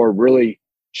 or really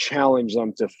challenge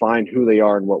them to find who they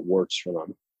are and what works for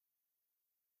them.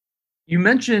 You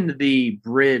mentioned the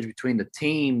bridge between the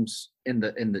teams and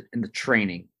the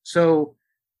training. So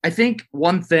I think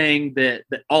one thing that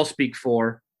I'll speak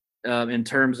for in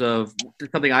terms of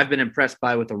something I've been impressed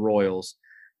by with the Royals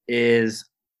is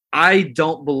I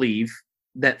don't believe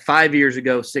that 5 years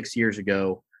ago, 6 years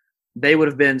ago, they would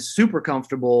have been super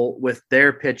comfortable with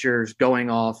their pitchers going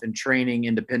off and training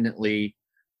independently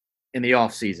in the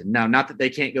off season. Now, not that they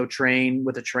can't go train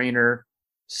with a trainer,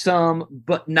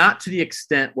 but not to the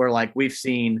extent where, like, we've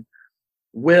seen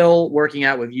Will working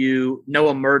out with you.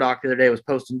 Noah Murdoch the other day was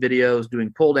posting videos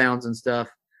doing pull downs and stuff.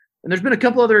 And there's been a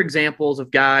couple other examples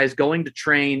of guys going to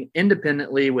train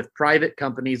independently with private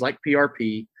companies like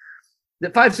PRP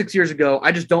that 5-6 years ago,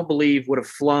 I just don't believe would have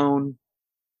flown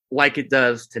like it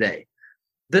does today.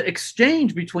 The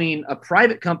exchange between a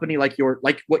private company like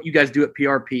what you guys do at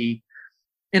PRP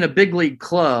in a big league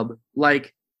club,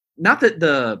 like, not that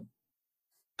the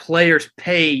players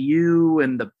pay you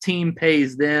and the team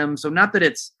pays them. So not that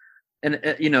it's,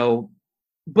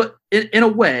 but in a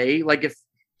way, like if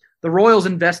the Royals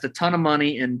invest a ton of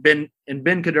money in Ben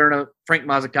Caderna, Frank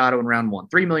Mazzucato in round one,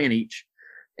 $3 million each.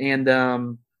 And,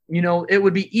 it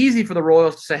would be easy for the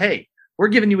Royals to say, hey, we're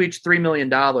giving you each $3 million.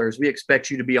 We expect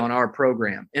you to be on our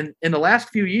program. And in the last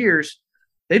few years,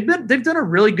 they've done a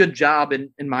really good job,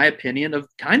 in my opinion, of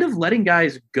kind of letting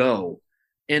guys go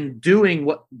and doing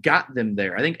what got them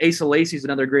there. I think Asa Lacy is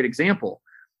another great example.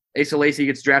 Asa Lacy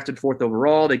gets drafted 4th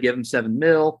overall. They give him $7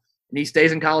 million, and he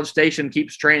stays in College Station,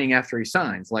 keeps training after he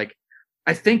signs. Like,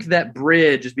 I think that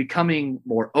bridge is becoming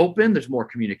more open. There's more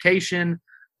communication.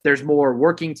 There's more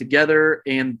working together,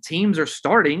 and teams are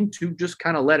starting to just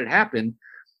kind of let it happen.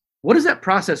 What does that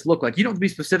process look like? You don't have to be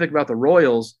specific about the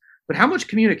Royals, but how much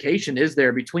communication is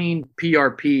there between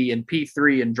PRP and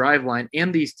P3 and Driveline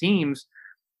and these teams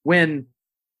when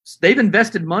they've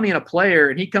invested money in a player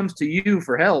and he comes to you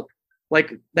for help?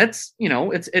 Like, that's,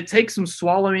 it takes some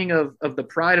swallowing of the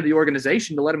pride of the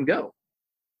organization to let him go.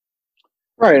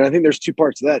 Right. And I think there's two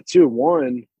parts to that too.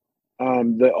 One,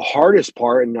 the hardest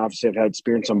part, and obviously I've had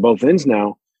experience on both ends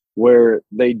now, where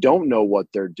they don't know what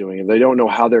they're doing and they don't know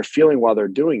how they're feeling while they're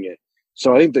doing it.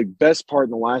 So I think the best part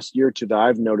in the last year or two that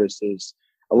I've noticed is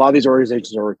a lot of these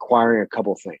organizations are requiring a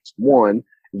couple of things. One,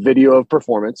 video of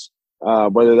performance,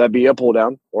 whether that be a pull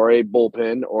down or a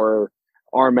bullpen or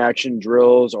arm action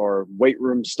drills or weight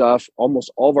room stuff.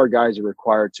 Almost all of our guys are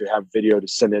required to have video to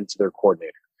send in to their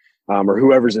coordinator or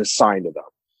whoever's assigned to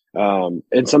them.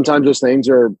 And sometimes those things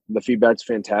the feedback's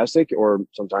fantastic, or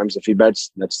sometimes the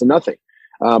feedback's next to nothing.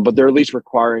 But they're at least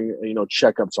requiring,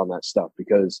 checkups on that stuff,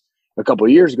 because a couple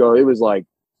of years ago, it was like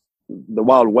the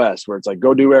Wild West, where it's like,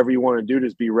 go do whatever you want to do,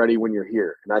 just be ready when you're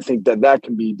here. And I think that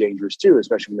can be dangerous too,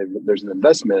 especially when there's an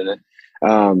investment in it.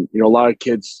 A lot of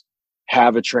kids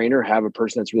have a trainer, have a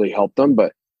person that's really helped them,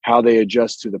 but how they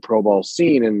adjust to the pro ball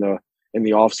scene and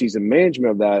the off-season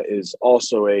management of that is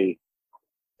also a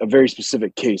very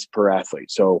specific case per athlete.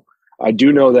 So I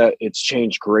do know that it's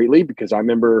changed greatly, because I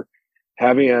remember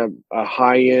having a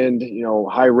high-end,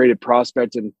 high-rated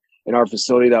prospect in our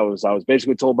facility that I was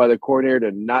basically told by the coordinator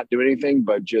to not do anything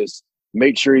but just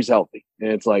make sure he's healthy.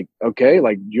 And it's like, okay,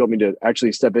 like, you want me to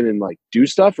actually step in and like do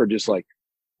stuff, or just like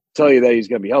tell you that he's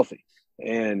going to be healthy?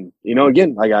 And,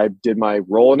 again, like, I did my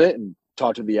role in it and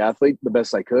talked to the athlete the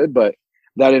best I could, but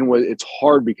it's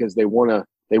hard because they want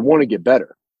to get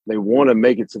better. They want to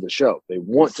make it to the show. They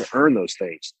want to earn those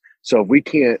things. So if we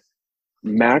can't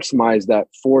maximize that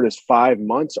 4 to 5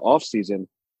 months off season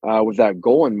with that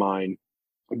goal in mind,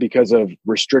 because of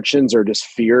restrictions or just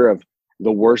fear of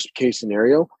the worst case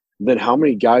scenario, then how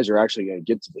many guys are actually going to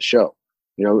get to the show?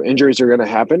 Injuries are going to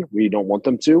happen. We don't want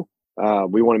them to.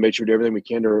 We want to make sure to do everything we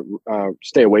can to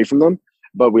stay away from them.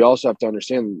 But we also have to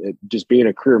understand that just being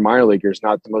a career minor leaguer is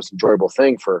not the most enjoyable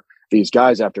thing for these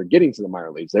guys after getting to the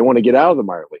minor leagues. They want to get out of the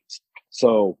minor leagues.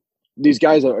 So these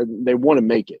guys they want to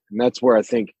make it. And that's where I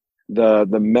think the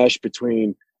mesh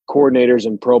between coordinators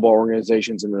and pro ball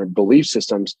organizations and their belief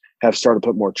systems have started to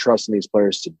put more trust in these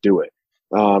players to do it.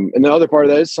 And the other part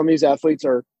of that is some of these athletes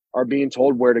are being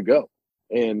told where to go.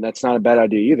 And that's not a bad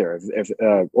idea either. If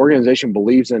an organization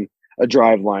believes in a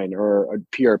drive line or a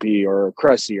PRP or a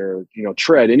Cressy or,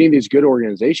 Tread, any of these good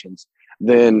organizations,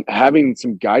 then having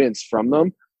some guidance from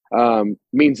them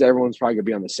means that everyone's probably going to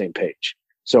be on the same page.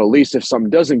 So at least if something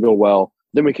doesn't go well,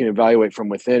 then we can evaluate from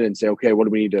within and say, okay, what do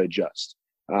we need to adjust?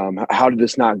 How did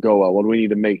this not go well? What do we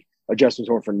need to make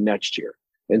adjustments for next year?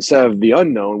 Instead of the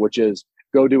unknown, which is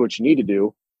go do what you need to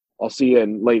do. I'll see you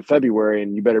in late February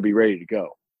and you better be ready to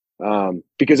go.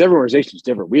 Because every organization is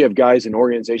different. We have guys in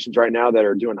organizations right now that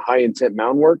are doing high intent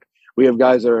mound work. We have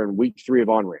guys that are in week 3 of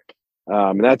on ramp.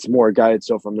 And that's more guided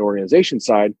so from the organization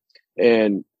side.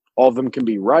 And all of them can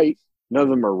be right. None of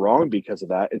them are wrong because of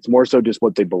that. It's more so just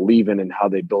what they believe in and how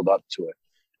they build up to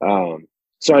it.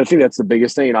 So I think that's the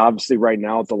biggest thing. And obviously right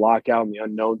now with the lockout and the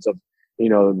unknowns of,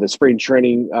 the spring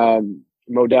training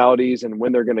modalities and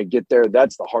when they're going to get there,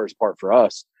 that's the hardest part for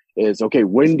us is, okay,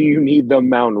 when do you need them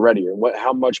mound ready, or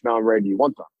how much mound ready do you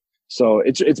want them? So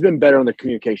it's been better on the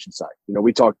communication side.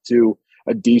 We talked to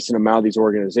a decent amount of these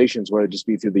organizations, whether it just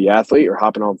be through the athlete or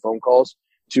hopping on phone calls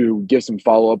to give some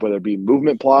follow-up, whether it be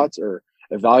movement plots or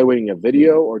evaluating a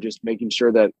video or just making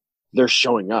sure that they're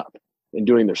showing up and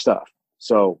doing their stuff.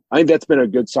 So I think that's been a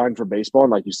good sign for baseball.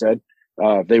 And like you said,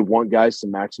 they want guys to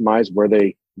maximize where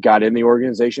they got in the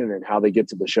organization and how they get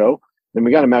to the show. Then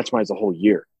we got to maximize the whole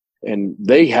year. And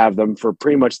they have them for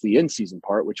pretty much the in-season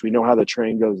part, which we know how the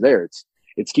train goes there.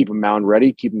 It's keeping mound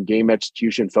ready, keeping game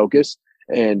execution focused.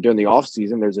 And during the off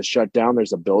season, there's a shutdown,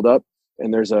 there's a buildup,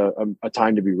 and there's a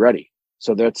time to be ready.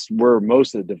 So that's where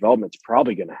most of the development's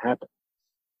probably going to happen.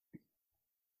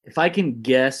 If I can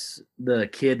guess the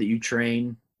kid that you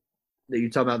train, that you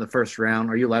talk about in the first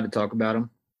round, are you allowed to talk about him?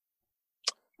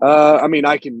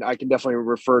 I can definitely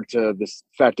refer to this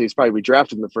fact that he's probably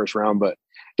drafted in the first round, but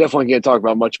definitely can't talk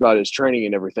about much about his training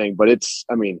and everything. But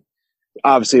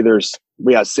obviously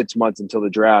we have 6 months until the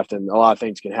draft and a lot of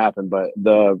things can happen, but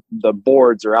the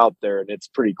boards are out there and it's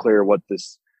pretty clear what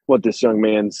this young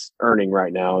man's earning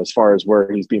right now as far as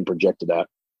where he's being projected at.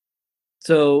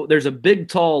 So there's a big,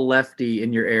 tall lefty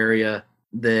in your area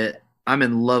that I'm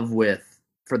in love with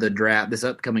for the draft, this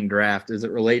upcoming draft, as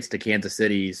it relates to Kansas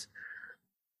City's,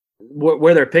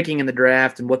 where they're picking in the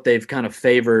draft and what they've kind of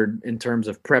favored in terms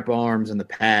of prep arms in the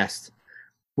past.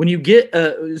 When you get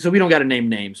so we don't got to name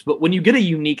names, but when you get a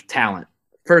unique talent,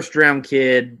 first round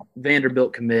kid,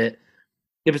 Vanderbilt commit,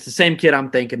 if it's the same kid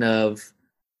I'm thinking of,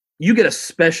 you get a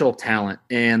special talent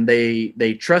and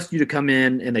they trust you to come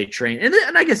in and they train.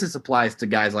 And I guess this applies to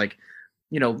guys like,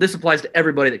 this applies to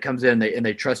everybody that comes in and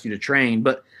they trust you to train.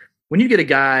 But when you get a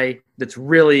guy that's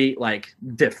really like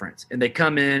different and they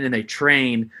come in and they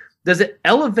train, does it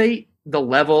elevate the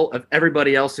level of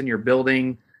everybody else in your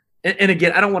building? And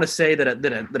again, I don't want to say that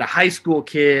a high school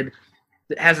kid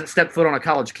that hasn't stepped foot on a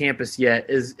college campus yet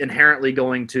is inherently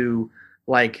going to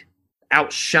like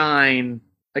outshine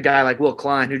a guy like Will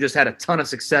Klein, who just had a ton of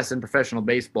success in professional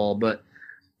baseball. But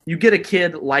you get a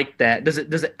kid like that. Does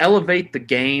it elevate the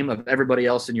game of everybody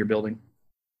else in your building?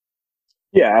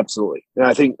 Yeah, absolutely. And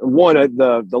I think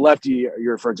the lefty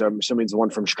you're referring to, I'm assuming is the one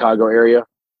from Chicago area.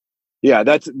 Yeah,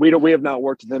 we have not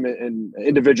worked with him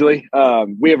individually.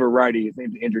 We have a righty. His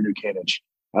name's Andrew Nukanich.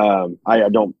 I'm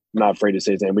not afraid to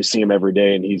say his name. We see him every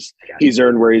day, and he's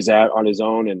earned where he's at on his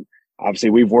own. And obviously,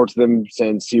 we've worked with him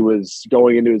since he was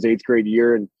going into his 8th grade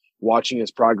year, and watching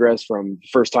his progress from the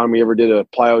first time we ever did a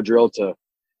plyo drill to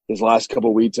his last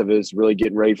couple of weeks of his really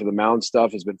getting ready for the mound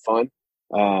stuff has been fun.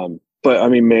 But I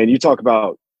mean, man, you talk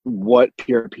about what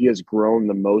PRP has grown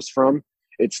the most from.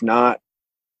 It's not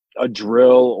a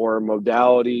drill or a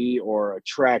modality or a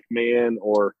track man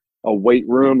or a weight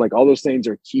room. Like, all those things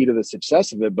are key to the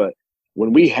success of it. But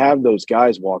when we have those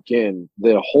guys walk in,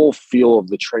 the whole feel of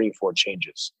the training floor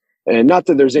changes. And not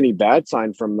that there's any bad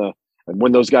sign from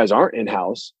when those guys aren't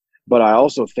in-house, but I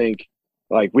also think,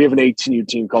 like, we have an 18U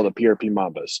team called the PRP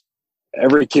Mambas.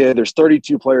 Every kid, there's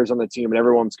 32 players on the team, and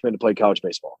everyone's committed to play college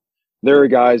baseball. There are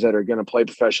guys that are going to play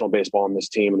professional baseball on this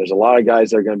team, and there's a lot of guys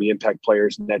that are going to be impact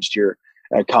players next year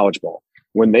at college ball.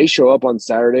 When they show up on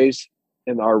Saturdays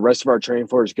and our rest of our training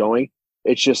floor is going,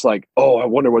 it's just like, oh, I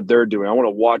wonder what they're doing. I want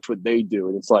to watch what they do.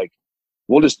 And it's like,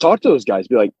 we'll just talk to those guys,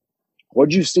 be like, what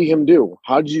did you see him do?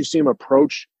 How did you see him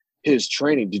approach his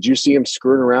training? Did you see him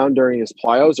screwing around during his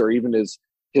plyos or even his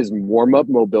warm-up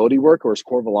mobility work or his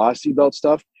core velocity belt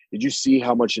stuff? Did you see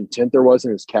how much intent there was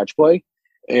in his catch play?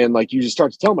 And like, you just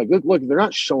start to tell them, like, look, they're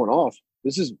not showing off.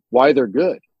 This is why they're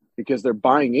good, because they're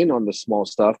buying in on the small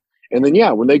stuff. And then,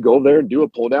 yeah, when they go there and do a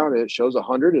pull down and it shows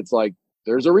 100, it's like,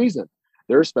 there's a reason.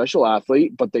 They're a special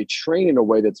athlete, but they train in a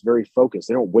way that's very focused.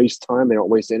 They don't waste time. They don't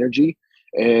waste energy.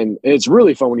 And it's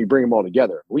really fun when you bring them all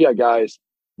together. We got guys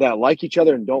that like each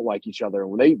other and don't like each other.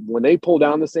 And when they pull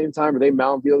down at the same time or they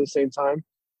mound field at the same time,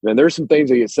 then there's some things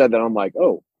that get said that I'm like,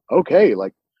 oh, okay,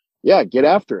 like, yeah, get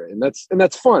after it. And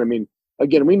that's fun. I mean,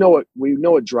 again, we know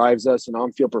what drives us, and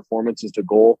on-field performance is the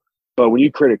goal. But when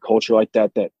you create a culture like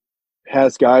that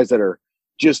has guys that are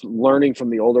just learning from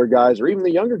the older guys or even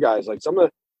the younger guys, like some of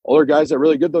the older guys that are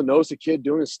really good, they'll notice a kid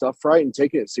doing his stuff right and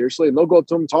taking it seriously, and they'll go up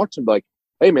to him and talk to him like,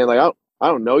 hey, man, like, I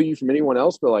don't know you from anyone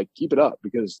else, but like, keep it up,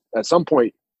 because at some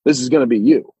point this is going to be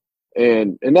you.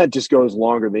 And that just goes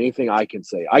longer than anything I can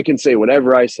say. I can say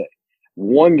whatever I say.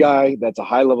 One guy that's a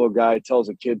high-level guy tells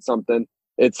a kid something,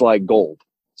 it's like gold.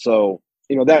 So,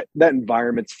 that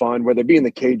environment's fun, whether it be in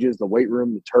the cages, the weight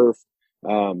room, the turf,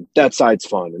 that side's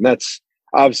fun. And that's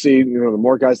obviously, the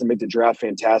more guys that make the draft,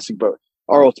 fantastic, but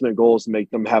our ultimate goal is to make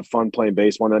them have fun playing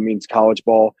baseball. And that means college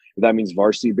ball. If that means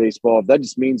varsity baseball. If that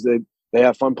just means that they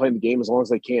have fun playing the game as long as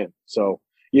they can. So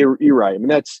you're right. I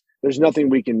mean, there's nothing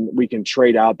we can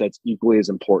trade out that's equally as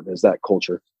important as that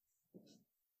culture.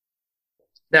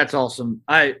 That's awesome.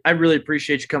 I really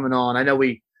appreciate you coming on. I know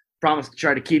we promised to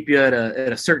try to keep you at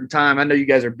a certain time. I know you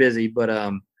guys are busy, but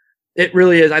it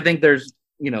really is. I think there's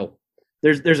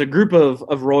a group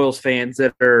of Royals fans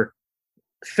that are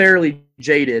fairly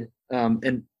jaded,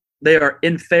 and they are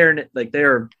in fairness, like they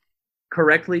are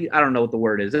correctly, I don't know what the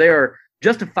word is. They are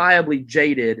justifiably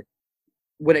jaded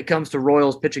when it comes to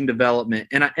Royals pitching development.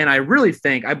 And I really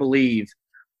I believe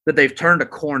that they've turned a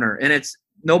corner, and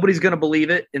nobody's going to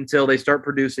believe it until they start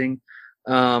producing.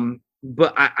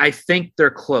 But I think they're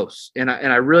close, and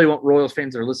I really want Royals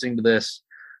fans that are listening to this.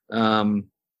 I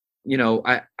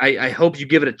hope you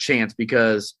give it a chance,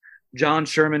 because John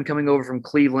Sherman coming over from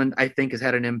Cleveland, I think, has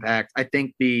had an impact. I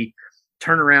think the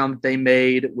turnaround that they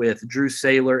made with Drew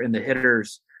Saylor and the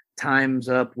hitters times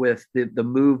up with the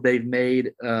move they've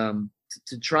made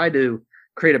to try to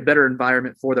create a better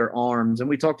environment for their arms. And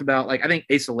we talked about, like, I think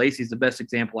Asa Lacy is the best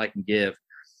example I can give.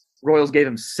 Royals gave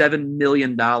him $7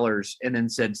 million and then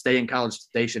said, stay in College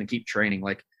Station and keep training.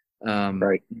 Like,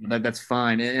 right. That's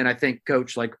fine. And I think,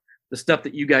 Coach, like, the stuff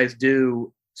that you guys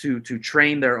do to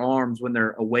train their arms when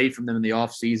they're away from them in the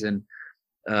off season,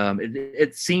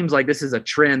 it seems like this is a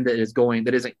trend that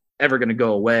isn't ever going to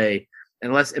go away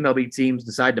unless MLB teams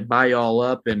decide to buy you all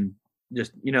up and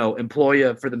just, employ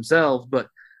you for themselves. But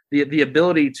the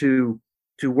ability to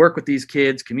work with these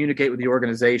kids, communicate with the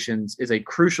organizations is a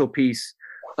crucial piece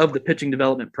of the pitching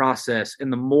development process.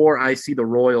 And the more I see the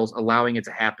Royals allowing it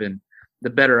to happen, the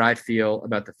better I feel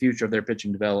about the future of their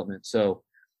pitching development. So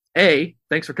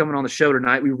Thanks for coming on the show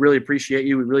tonight. We really appreciate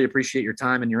you. We really appreciate your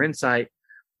time and your insight.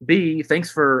 B,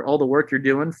 thanks for all the work you're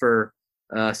doing for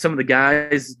some of the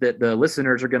guys that the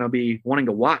listeners are going to be wanting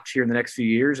to watch here in the next few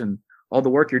years, and all the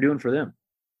work you're doing for them.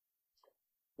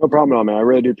 No problem at all, man. I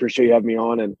really do appreciate you having me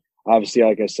on. And obviously,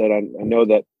 like I said, I know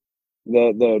that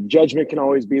the judgment can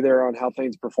always be there on how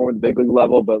things perform at the big league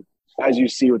level. But as you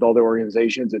see with all the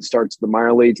organizations, it starts the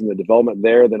minor leagues and the development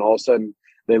there. Then all of a sudden,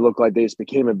 they look like they just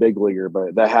became a big leaguer.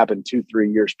 But that happened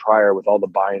 2-3 years prior with all the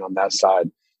buying on that side.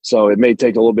 So it may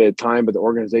take a little bit of time, but the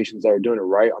organizations that are doing it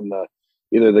right on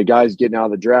either the guys getting out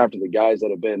of the draft or the guys that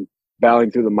have been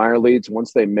battling through the minor leagues,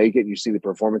 once they make it, you see the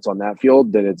performance on that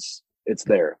field, then it's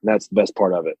there. And that's the best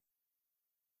part of it.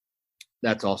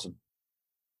 That's awesome.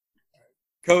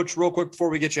 Coach, real quick before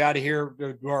we get you out of here,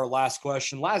 to our last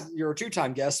question. You're a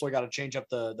two-time guest, so I got to change up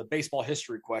the baseball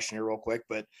history question here real quick,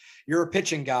 but you're a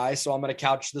pitching guy, so I'm going to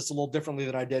couch this a little differently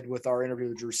than I did with our interview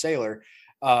with Drew Saylor.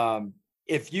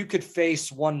 If you could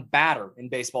face one batter in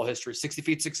baseball history, 60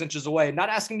 feet, 6 inches away, not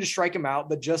asking to strike him out,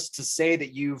 but just to say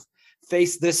that you've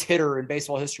faced this hitter in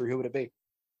baseball history, who would it be?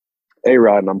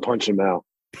 A-Rod, and I'm punching him out.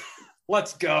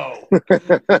 Let's go.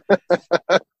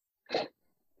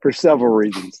 For several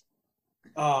reasons.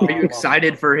 Are you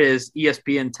excited for his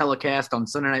ESPN telecast on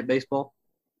Sunday Night Baseball?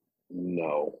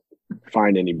 No.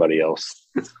 Find anybody else.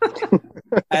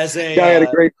 As a guy had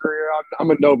a great career.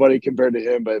 I'm a nobody compared to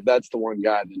him, but that's the one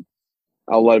guy that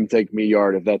I'll let him take me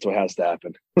yard if that's what has to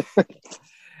happen.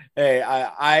 Hey,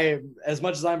 I as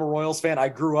much as I'm a Royals fan, I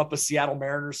grew up a Seattle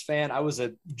Mariners fan. I was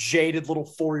a jaded little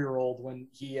 4-year-old when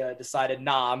he decided,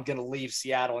 I'm going to leave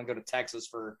Seattle and go to Texas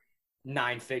for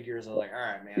 9 figures. I was like, all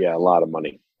right, man. Yeah, a lot of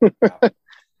money.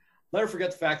 Never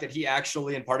forget the fact that he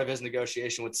actually, in part of his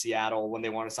negotiation with Seattle, when they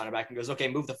want to sign him back, and goes, okay,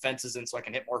 move the fences in so I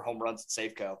can hit more home runs at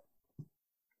Safeco.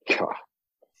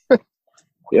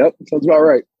 Yep, sounds about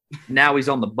right. Now he's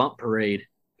on the bump parade.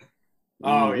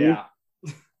 Oh, yeah.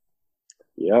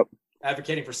 Yep.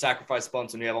 Advocating for sacrifice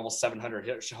bunts when you have almost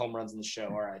 700 home runs in the show.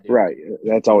 All right, dude. Right.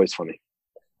 That's always funny.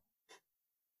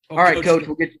 Well, all right, Coach.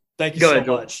 We'll get thank you so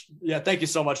much. Yeah, thank you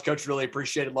so much, Coach. Really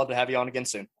appreciate it. Love to have you on again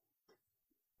soon.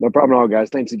 No problem at all, guys.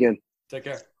 Thanks again. Take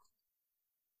care.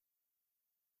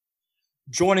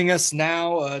 Joining us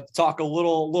now to talk a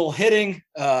little hitting.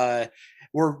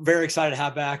 We're very excited to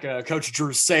have back Coach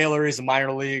Drew Saylor. He's a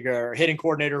minor league hitting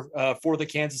coordinator for the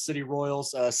Kansas City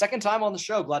Royals. Second time on the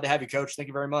show. Glad to have you, Coach. Thank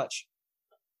you very much.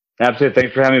 Absolutely.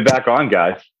 Thanks for having me back on,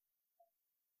 guys.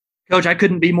 Coach, I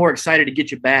couldn't be more excited to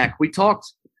get you back. We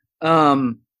talked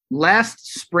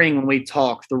last spring when we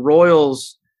talked. The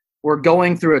Royals were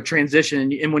going through a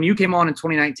transition. And when you came on in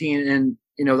 2019, and,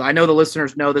 I know the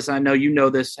listeners know this, I know you know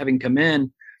this, having come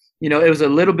in, it was a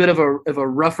little bit of a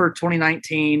rougher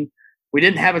 2019. We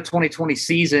didn't have a 2020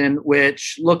 season,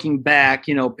 which, looking back,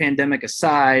 pandemic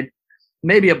aside,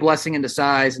 maybe a blessing in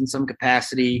disguise in some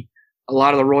capacity. A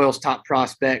lot of the Royals' top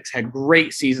prospects had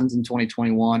great seasons in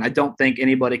 2021. I don't think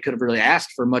anybody could have really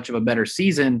asked for much of a better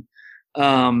season.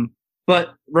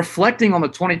 But reflecting on the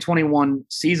 2021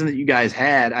 season that you guys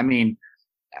had, I mean,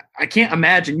 I can't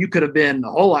imagine you could have been a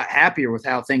whole lot happier with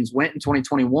how things went in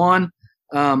 2021.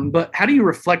 But how do you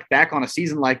reflect back on a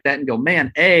season like that and go,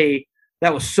 man, A,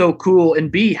 that was so cool,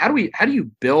 and B, how do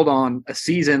you build on a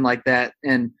season like that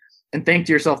and think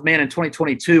to yourself, man, in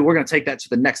 2022 we're going to take that to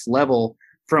the next level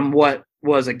from what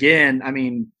was, again, I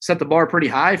mean, set the bar pretty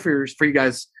high for you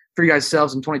guys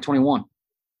selves in 2021.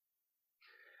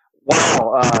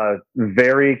 Wow,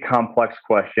 very complex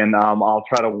question. I'll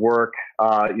try to work,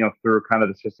 through kind of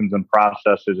the systems and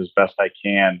processes as best I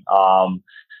can.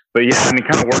 But yeah, I mean,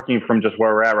 kind of working from just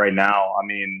where we're at right now. I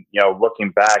mean, looking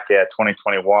back at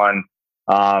 2021,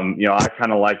 I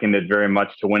kind of likened it very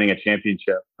much to winning a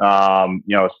championship.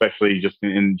 Especially just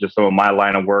in some of my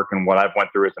line of work and what I've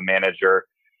went through as a manager.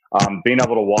 Being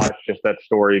able to watch just that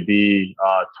story be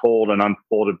told and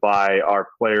unfolded by our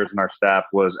players and our staff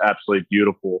was absolutely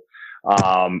beautiful.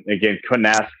 Again, couldn't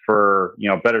ask for,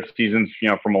 better seasons,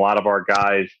 from a lot of our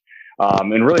guys.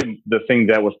 And really the thing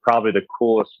that was probably the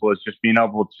coolest was just being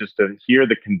able just to hear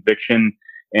the conviction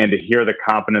and to hear the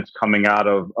confidence coming out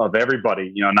of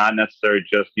everybody, not necessarily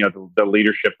just, the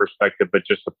leadership perspective, but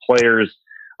just the players,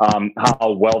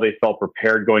 how well they felt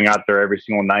prepared going out there every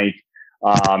single night.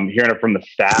 Hearing it from the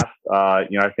staff, I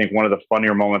think one of the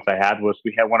funnier moments I had was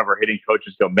we had one of our hitting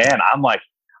coaches go, man,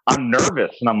 I'm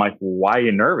nervous. And I'm like, why are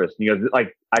you nervous? And he goes,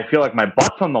 like, I feel like my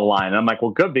butt's on the line. And I'm like,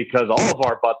 well, good, because all of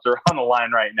our butts are on the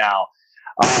line right now.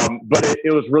 But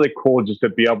it was really cool just to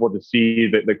be able to see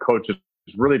that the coaches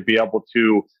really be able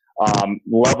to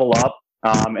level up.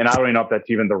 And I don't even know if that's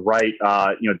even the right,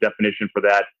 definition for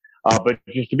that. But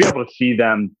just to be able to see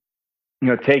them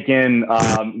take in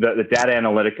the data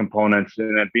analytic components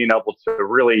and then being able to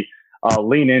really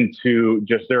lean into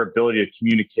just their ability to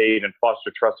communicate and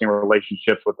foster trusting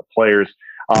relationships with the players.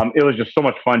 It was just so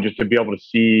much fun just to be able to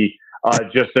see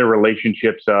just their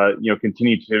relationships,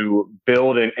 continue to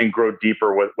build and grow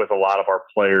deeper with a lot of our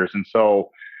players. And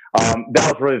so that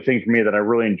was really the thing for me that I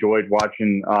really enjoyed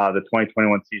watching the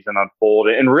 2021 season unfold.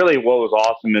 And really what was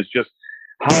awesome is just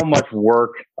how much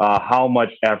work, how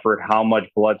much effort, how much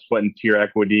blood, sweat, and tear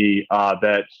equity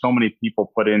that so many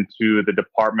people put into the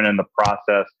department and the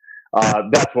process.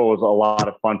 That's what was a lot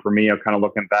of fun for me. I'm kind of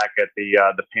looking back at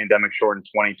the pandemic shortened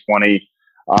 2020.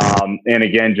 And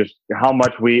again, just how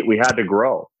much we had to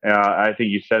grow. I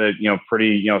think you said it,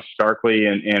 pretty, starkly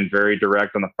and very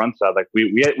direct on the front side. Like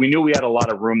we knew we had a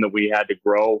lot of room that we had to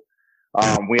grow.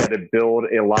 We had to build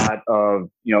a lot of,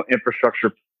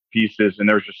 infrastructure pieces, and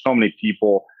there was just so many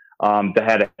people that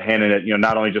had a hand in it.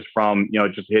 Not only just from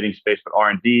just hitting space, but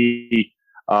R&D,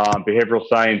 behavioral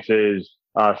sciences,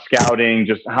 scouting.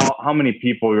 Just how many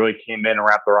people really came in and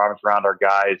wrapped their arms around our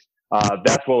guys.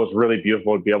 That's what was really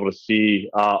beautiful to be able to see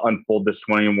unfold this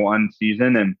 21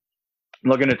 season. And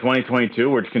looking at 2022,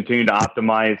 we're just continuing to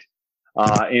optimize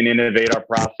and innovate our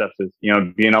processes.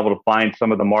 Being able to find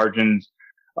some of the margins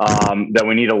that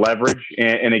we need to leverage,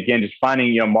 and again, just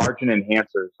finding margin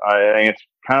enhancers. I think it's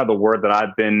kind of the word that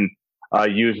I've been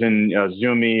using.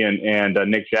 Zumi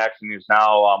and Nick Jackson, who's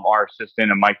now our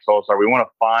assistant, and Mike Tosar. We want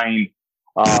to find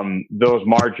those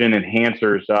margin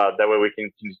enhancers. That way we can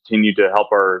continue to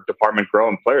help our department grow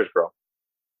and players grow.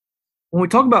 When we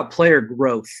talk about player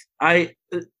growth, so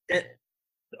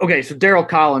Daryl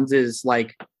Collins is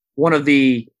like one of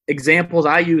the examples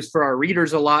I use for our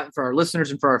readers a lot, for our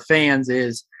listeners and for our fans.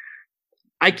 Is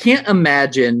I can't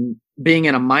imagine being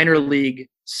in a minor league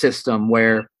system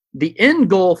where the end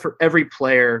goal for every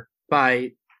player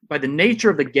by the nature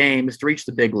of the game is to reach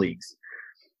the big leagues.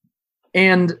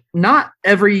 And not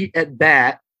every at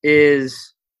bat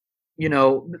is,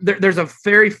 there's a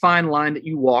very fine line that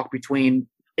you walk between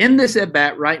in this at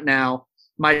bat right now.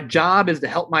 My job is to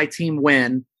help my team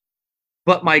win,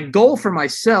 but my goal for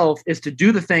myself is to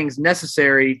do the things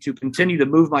necessary to continue to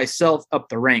move myself up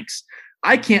the ranks.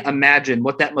 I can't imagine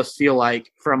what that must feel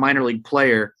like for a minor league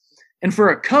player. And for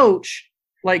a coach,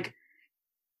 like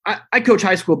I coach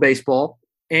high school baseball.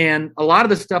 And a lot of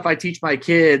the stuff I teach my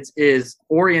kids is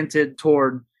oriented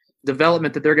toward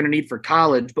development that they're going to need for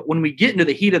college. But when we get into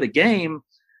the heat of the game,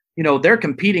 they're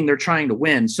competing, they're trying to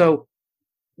win. So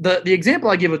the example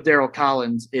I give with Daryl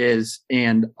Collins is,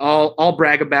 and I'll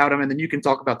brag about him, and then you can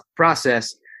talk about the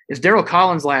process, is Daryl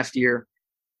Collins last year.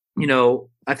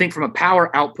 I think from a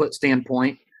power output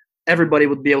standpoint, everybody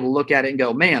would be able to look at it and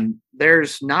go, man,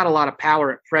 there's not a lot of power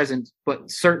at present,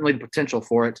 but certainly the potential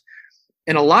for it.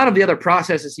 And a lot of the other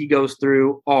processes he goes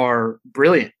through are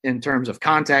brilliant in terms of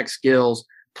contact skills,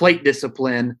 plate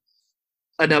discipline,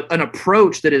 an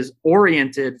approach that is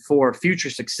oriented for future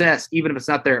success, even if it's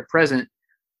not there at present.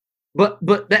 But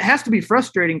that has to be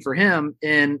frustrating for him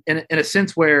in a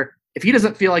sense where if he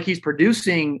doesn't feel like he's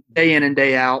producing day in and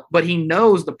day out, but he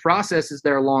knows the process is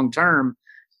there long term,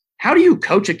 how do you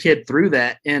coach a kid through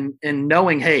that and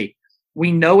knowing, hey,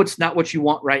 we know it's not what you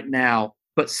want right now,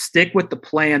 but stick with the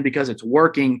plan because it's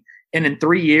working. And in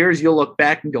 3 years, you'll look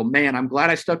back and go, man, I'm glad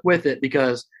I stuck with it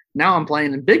because now I'm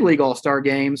playing in big league all-star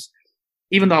games.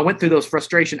 Even though I went through those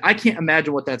frustrations, I can't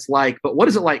imagine what that's like. But what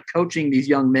is it like coaching these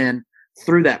young men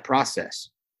through that process?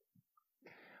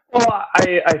 Well,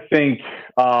 I think,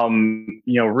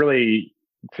 really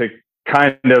to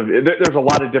kind of, there's a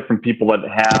lot of different people that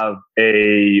have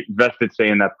a vested say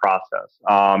in that process.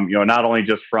 Not only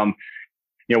just from,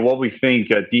 what we think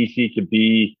DC could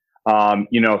be,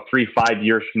 3-5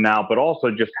 years from now, but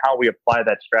also just how we apply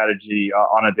that strategy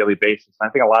on a daily basis. And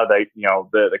I think a lot of that,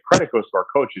 the credit goes to our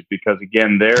coaches because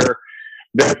again, they're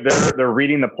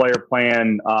reading the player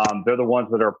plan. They're the ones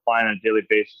that are applying on a daily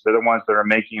basis. They're the ones that are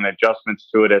making adjustments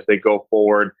to it as they go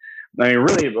forward. I mean,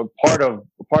 really, part of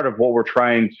what we're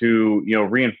trying to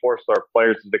reinforce to our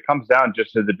players is it comes down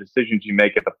just to the decisions you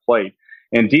make at the plate.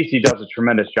 And DC does a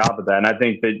tremendous job of that. And I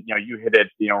think that, you hit it,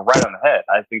 right on the head.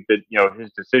 I think that, his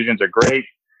decisions are great.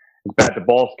 His bat to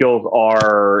ball skills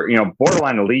are,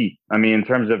 borderline elite. I mean, in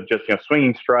terms of just,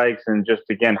 swinging strikes and just,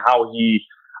 again, how he,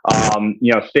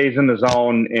 stays in the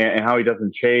zone and how he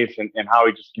doesn't chase and how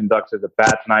he just conducts his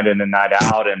at-bats night in and night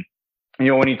out. And,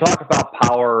 when you talk about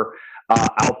power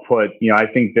output, I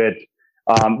think that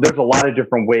there's a lot of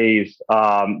different ways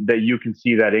that you can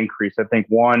see that increase. I think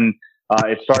one,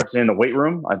 it starts in the weight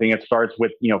room. I think it starts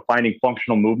with, finding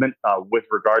functional movement with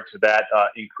regard to that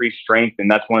increased strength. And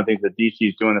that's one of the things that DC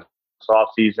is doing this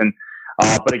offseason.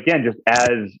 But again, just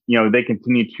as, they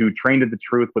continue to train to the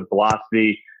truth with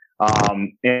velocity,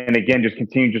 and again, just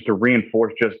continue just to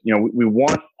reinforce we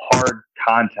want hard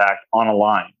contact on a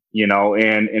line,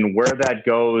 and where that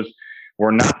goes,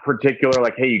 we're not particular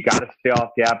like, hey, you got to stay off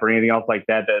gap or anything else like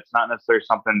that. That's not necessarily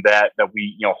something that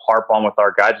we, harp on with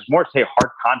our guys. It's more, say,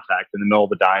 hard contact in the middle of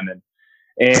the diamond.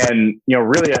 And,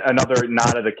 really another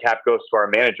nod of the cap goes to our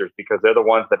managers, because they're the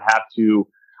ones that have to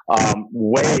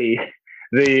weigh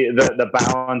the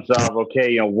balance of,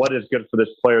 okay, what is good for this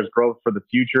player's growth for the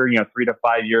future, 3 to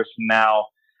 5 years from now,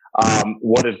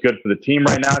 what is good for the team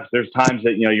right now. Because there's times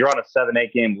that, you're on a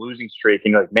 7-8 game losing streak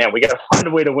and you're like, man, we got to find a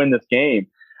way to win this game.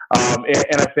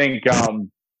 And I think,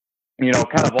 kind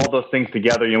of all those things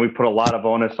together, we put a lot of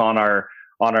onus on our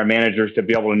managers to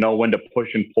be able to know when to push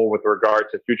and pull with regard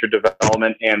to future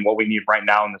development and what we need right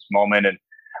now in this moment. And,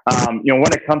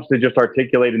 when it comes to just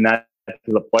articulating that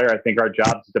to the player, I think our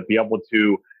job is to be able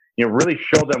to, really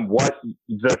show them what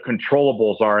the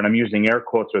controllables are. And I'm using air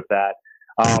quotes with that,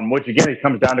 which again, it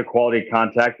comes down to quality of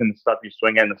contact and the stuff you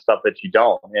swing at and the stuff that you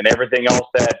don't, and everything else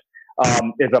that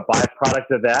is a byproduct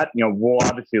of that, we'll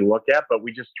obviously look at, but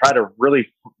we just try to really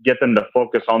get them to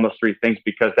focus on those three things,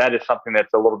 because that is something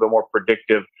that's a little bit more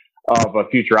predictive of a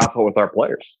future output with our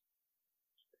players.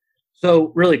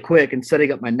 So really quick, and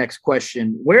setting up my next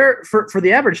question, where for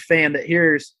the average fan that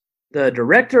hears the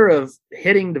director of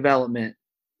hitting development,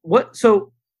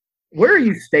 where are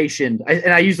you stationed?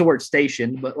 And I use the word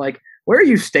station, but like, where are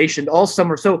you stationed all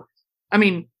summer? So, I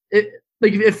mean,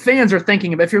 like if fans are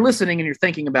thinking if you're listening and you're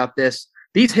thinking about this,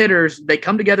 these hitters, they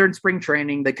come together in spring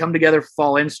training, they come together for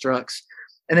fall instructs,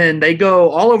 and then they go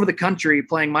all over the country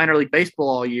playing minor league baseball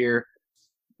all year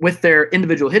with their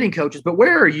individual hitting coaches. But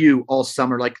where are you all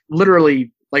summer? Like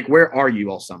literally, like where are you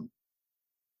all summer?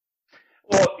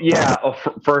 Well, yeah.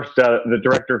 First, the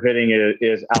director of hitting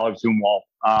is Alex Zumwalt.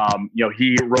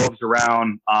 He roves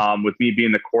around with me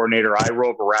being the coordinator. I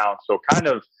rove around. So kind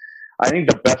of, I think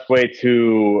the best way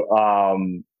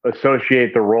to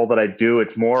associate the role that I do,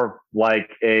 it's more like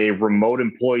a remote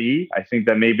employee. I think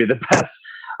that may be the best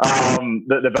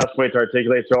the best way to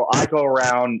articulate. So I go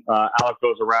around, Alec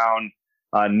goes around,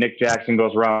 Nick Jackson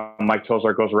goes around, Mike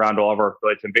Tozar goes around to all of our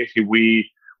affiliates, and basically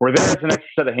we're there as an extra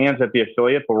set of hands at the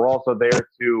affiliate, but we're also there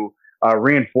to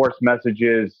reinforce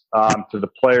messages to the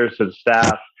players, to the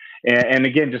staff, and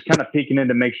again, just kind of peeking in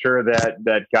to make sure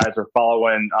that guys are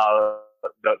following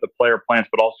the player plans,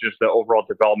 but also just the overall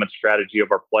development strategy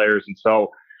of our players. And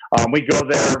so we go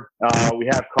there, we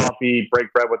have coffee,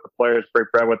 break bread with the players,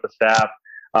 break bread with the staff.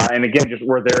 And again, just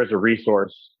we're there as a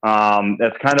resource.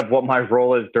 That's kind of what my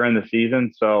role is during the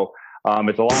season. So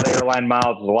it's a lot of airline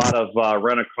miles, it's a lot of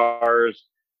rent a cars,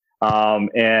 and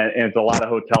it's a lot of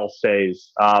hotel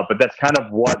stays. But that's kind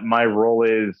of what my role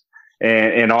is.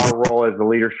 And our role as the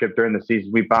leadership during the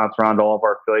season, we bounce around all of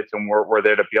our affiliates, and we're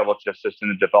there to be able to assist in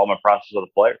the development process of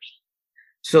the players.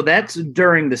 So that's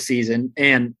during the season.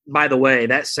 And by the way,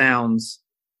 that sounds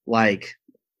like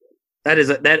like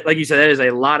you said, that is a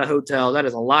lot of hotels. That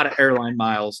is a lot of airline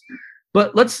miles.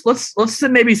 But let's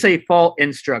maybe say fall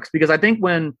instructs, because I think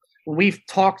when we've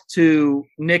talked to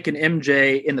Nick and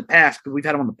MJ in the past, because we've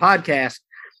had them on the podcast,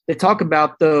 they talk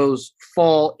about those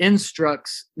fall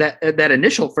instructs, that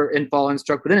initial in fall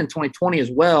instruct, but then in 2020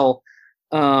 as well.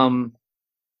 Kind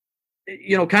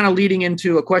of leading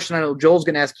into a question I know Joel's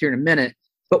going to ask here in a minute.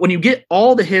 But when you get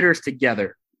all the hitters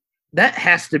together, that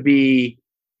has to be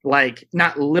like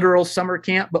not literal summer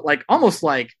camp, but like almost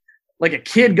like a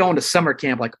kid going to summer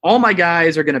camp. Like all my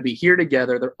guys are going to be here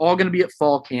together. They're all going to be at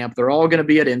fall camp. They're all going to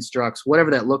be at instructs, whatever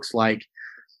that looks like.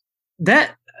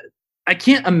 That I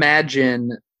can't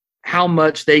imagine how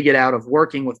much they get out of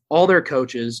working with all their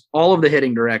coaches, all of the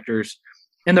hitting directors,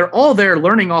 and they're all there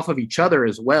learning off of each other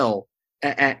as well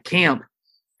at camp.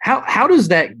 How does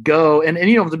that go? And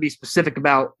you don't have to be specific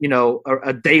about,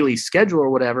 a daily schedule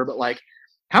or whatever, but like,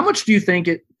 how much do you think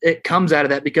it comes out of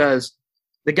that? Because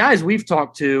the guys we've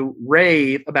talked to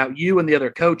rave about you and the other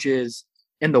coaches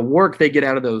and the work they get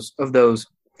out of those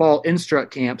fall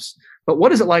instruct camps. But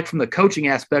what is it like from the coaching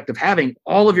aspect of having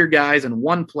all of your guys in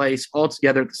one place all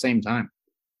together at the same time?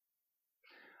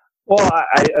 Well,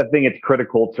 I think it's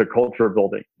critical to culture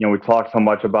building. We talk so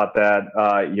much about that,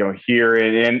 here,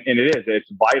 and it's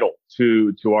vital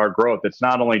to our growth. It's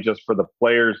not only just for the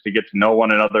players to get to know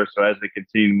one another, so as they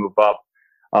continue to move up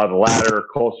the ladder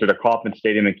closer to Kauffman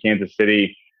Stadium in Kansas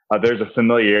City, there's a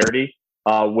familiarity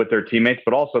with their teammates,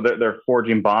 but also they're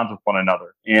forging bonds with one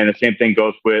another. And the same thing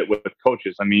goes with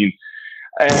coaches. I mean,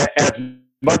 as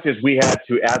much as we had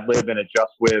to ad-lib and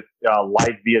adjust with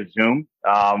live via Zoom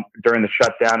during the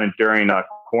shutdown and during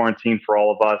quarantine for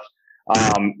all of us,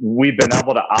 We've been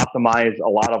able to optimize a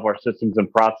lot of our systems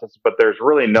and processes, but there's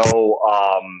really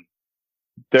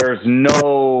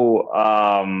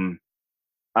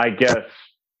I guess,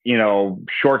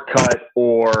 shortcut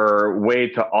or way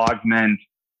to augment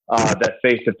that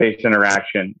face-to-face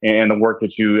interaction and the work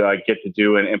that you get to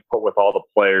do and put with all the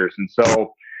players. And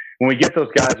so when we get those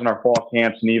guys in our fall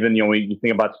camps, and even, you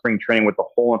think about spring training with the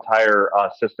whole entire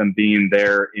system being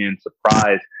there in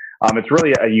Surprise, it's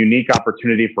really a unique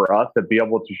opportunity for us to be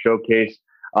able to showcase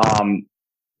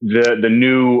the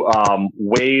new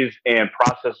ways and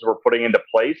processes we're putting into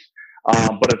place.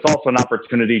 But it's also an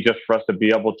opportunity just for us to be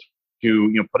able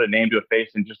to put a name to a face,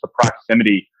 and just the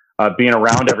proximity, being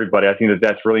around everybody. I think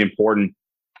that's really important.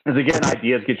 Because again,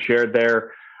 ideas get shared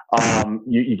there.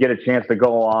 You get a chance to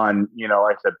go on, like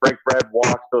I said, break bread,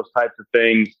 walks, those types of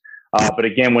things. But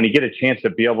again, when you get a chance to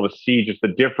be able to see just the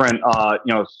different,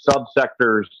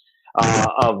 subsectors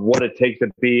of what it takes to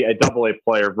be a AA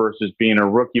player versus being a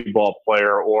rookie ball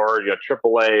player or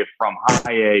AAA from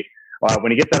high A,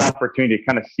 when you get that opportunity to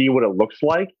kind of see what it looks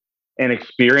like and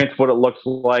experience what it looks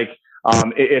like,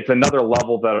 it's another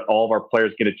level that all of our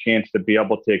players get a chance to be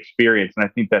able to experience. And I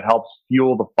think that helps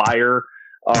fuel the fire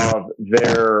of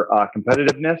their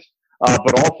competitiveness.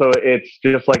 But also, it's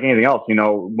just like anything else.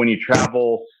 When you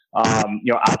travel,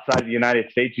 outside of the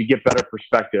United States, you get better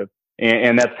perspective.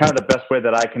 And that's kind of the best way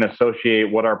that I can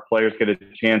associate what our players get a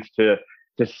chance to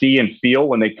see and feel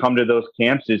when they come to those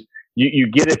camps is you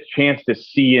get a chance to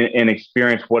see and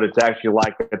experience what it's actually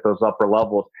like at those upper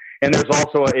levels. And there's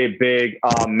also a big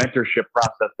mentorship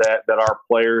process that our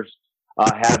players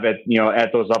have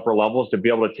at those upper levels, to be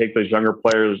able to take those younger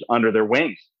players under their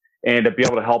wings and to be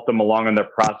able to help them along in their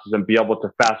process and be able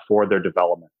to fast forward their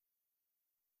development.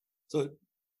 So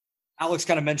Alex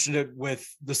kind of mentioned it with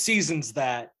the seasons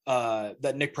that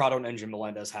Nick Prado and Engin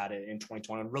Melendez had in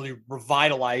 2020, and really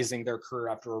revitalizing their career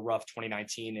after a rough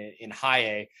 2019 in high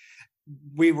A.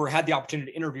 We had the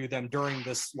opportunity to interview them during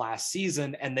this last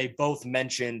season, and they both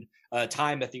mentioned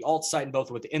time at the alt site and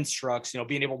both with the instructs,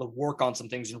 being able to work on some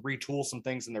things and retool some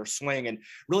things in their swing, and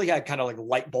really had kind of like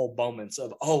light bulb moments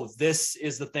of, oh, this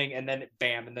is the thing. And then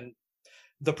bam. And then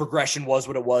the progression was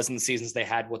what it was, and the seasons they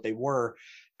had what they were.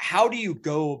 How do you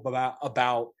go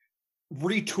about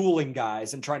retooling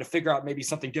guys and trying to figure out maybe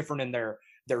something different in their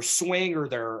swing or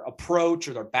their approach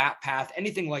or their bat path,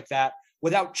 anything like that,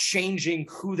 without changing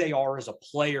who they are as a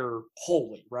player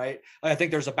wholly, right? I think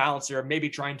there's a balance there, maybe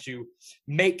trying to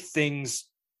make things,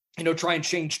 try and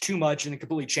change too much and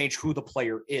completely change who the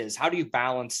player is. How do you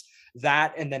balance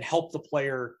that and then help the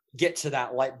player get to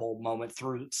that light bulb moment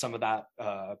through some of that,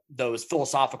 those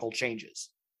philosophical changes?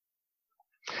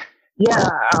 Yeah,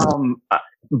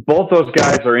 both those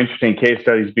guys are interesting case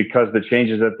studies because the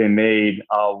changes that they made,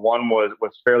 one was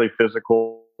fairly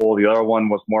physical, the other one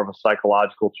was more of a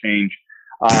psychological change.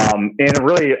 And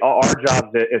really, our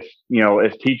job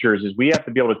as teachers is we have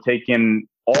to be able to take in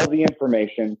all the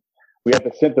information, we have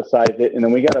to synthesize it, and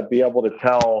then we got to be able to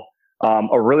tell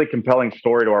a really compelling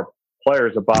story to our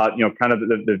players about kind of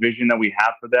the vision that we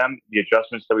have for them, the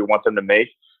adjustments that we want them to make,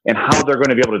 and how they're going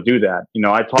to be able to do that.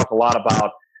 I talk a lot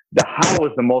about the how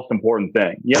is the most important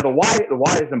thing. Yeah, the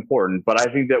why is important, but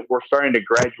I think that we're starting to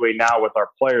graduate now with our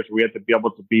players. We have to be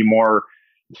able to be more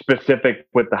specific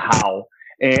with the how.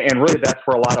 And really that's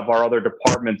where a lot of our other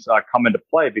departments come into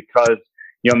play, because,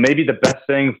 maybe the best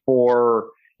thing for,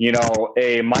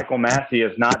 a Michael Massey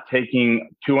is not taking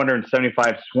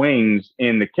 275 swings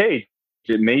in the cage.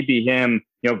 It may be him,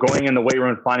 going in the weight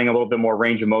room and finding a little bit more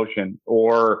range of motion,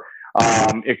 or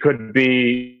it could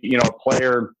be, a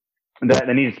player that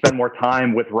they need to spend more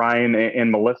time with Ryan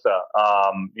and Melissa,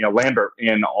 Lambert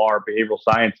in our behavioral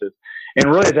sciences. And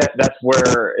really that's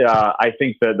where I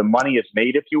think the money is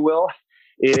made, if you will,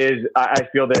 is I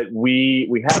feel that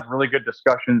we have really good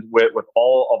discussions with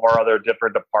all of our other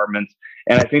different departments.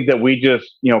 And I think that we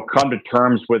just, come to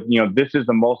terms with, this is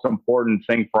the most important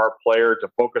thing for our player to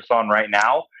focus on right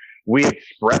now. We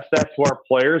express that to our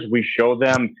players. We show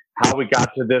them how we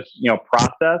got to this,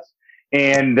 process.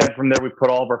 And then from there, we put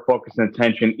all of our focus and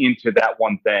attention into that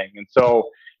one thing. And so,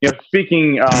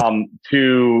 speaking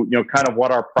to, kind of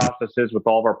what our process is with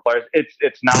all of our players,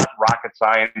 it's not rocket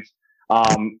science.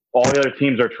 All the other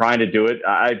teams are trying to do it.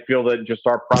 I feel that just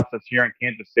our process here in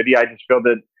Kansas City, I just feel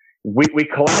that we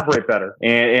collaborate better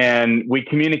and we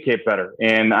communicate better.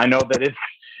 And I know that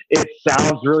it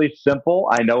sounds really simple.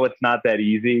 I know it's not that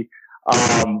easy.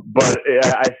 But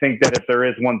I think that if there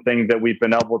is one thing that we've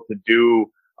been able to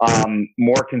do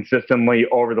more consistently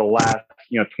over the last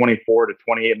 24 to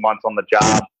 28 months on the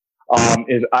job,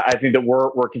 is I think that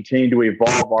we're continuing to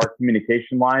evolve our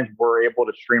communication lines. We're able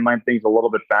to streamline things a little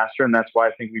bit faster, and that's why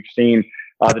I think we've seen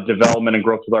the development and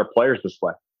growth with our players this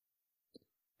way.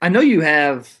 I know you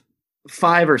have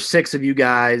 5 or 6 of you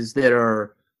guys that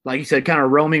are, like you said, kind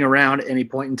of roaming around at any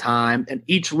point in time, and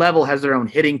each level has their own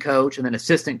hitting coach and then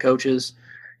assistant coaches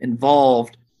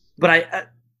involved. But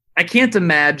I can't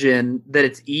imagine that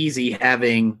it's easy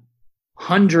having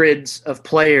hundreds of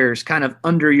players kind of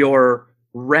under your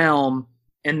realm,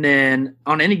 and then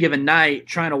on any given night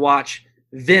trying to watch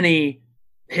Vinny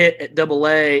hit at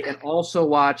AA and also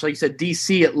watch, like you said,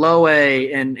 DC at low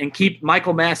A and keep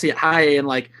Michael Massey at high A, and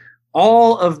like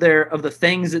all of the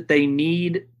things that they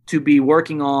need to be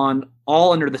working on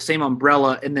all under the same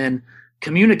umbrella, and then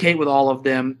communicate with all of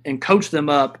them and coach them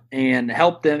up and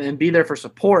help them and be there for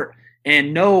support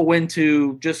and know when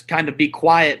to just kind of be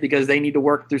quiet because they need to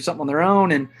work through something on their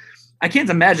own. And I can't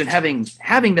imagine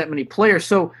having that many players.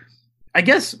 So I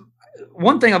guess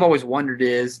one thing I've always wondered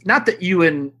is, not that you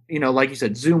and, like you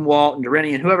said, Zoom, Walt, and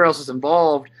Doreni and whoever else is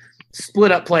involved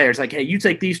split up players. Like, hey, you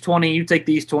take these 20, you take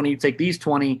these 20, you take these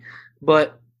 20.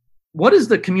 But what does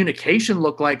the communication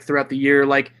look like throughout the year?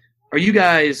 Like, are you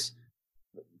guys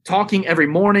talking every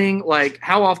morning? Like,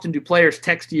 how often do players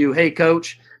text you, hey,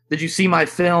 coach, did you see my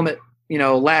film at,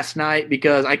 last night?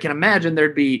 Because I can imagine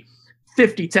there'd be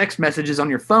 50 text messages on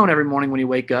your phone every morning when you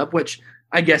wake up, which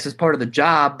I guess is part of the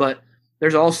job. But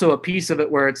there's also a piece of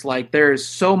it where it's like there's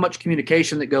so much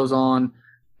communication that goes on.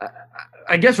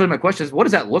 I guess really my question is, what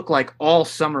does that look like all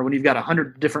summer when you've got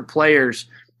 100 different players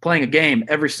playing a game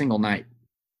every single night?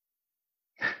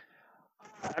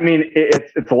 I mean,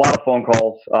 it's a lot of phone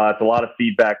calls. It's a lot of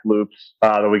feedback loops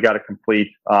that we got to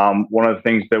complete. One of the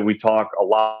things that we talk a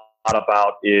lot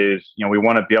about is, we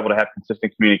want to be able to have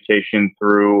consistent communication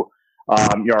through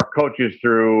our coaches,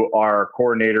 through our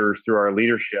coordinators, through our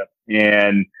leadership.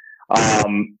 And,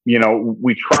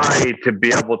 we try to be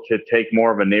able to take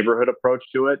more of a neighborhood approach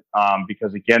to it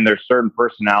because, again, there's certain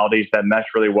personalities that mesh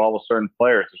really well with certain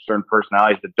players. There's certain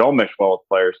personalities that don't mesh well with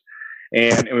players.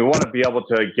 And we want to be able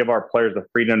to give our players the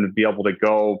freedom to be able to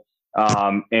go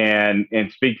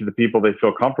and speak to the people they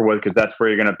feel comfortable with, because that's where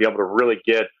you're going to be able to really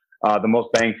get the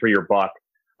most bang for your buck.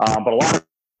 But a lot of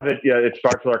it, it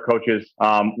starts with our coaches.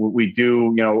 We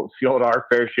do, field our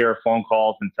fair share of phone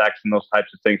calls and texts and those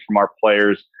types of things from our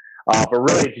players. But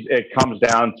really, it comes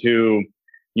down to,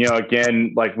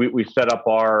 again, like we set up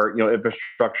our,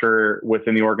 infrastructure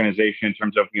within the organization in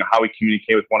terms of, how we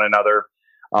communicate with one another.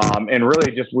 And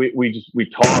really just, we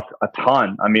talk a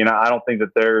ton. I mean, I don't think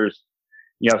that there's,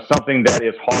 something that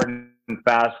is hard and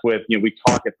fast with, we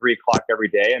talk at 3:00 every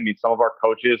day. I mean, some of our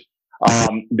coaches,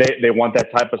 they want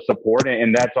that type of support,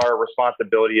 and that's our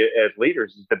responsibility as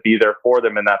leaders, is to be there for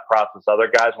them in that process.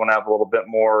 Other guys want to have a little bit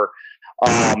more,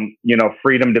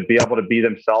 freedom to be able to be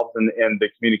themselves, and the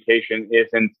communication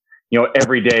isn't,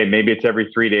 every day. Maybe it's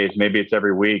every 3 days, maybe it's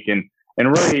every week. And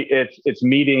really it's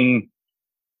meeting,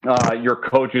 your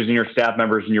coaches and your staff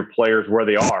members and your players where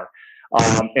they are,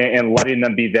 and letting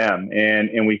them be them.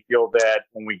 And we feel that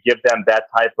when we give them that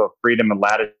type of freedom and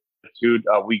latitude,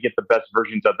 we get the best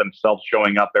versions of themselves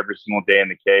showing up every single day in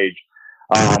the cage.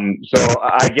 So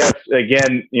I guess,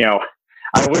 again,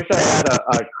 I wish I had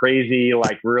a crazy,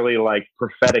 really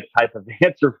prophetic type of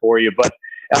answer for you, but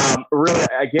really,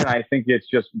 again, I think it's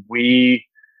just we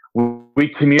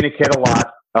communicate a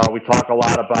lot. We talk a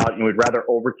lot about, we'd rather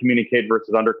over communicate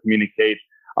versus under communicate.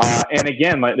 And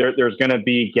again, there's going to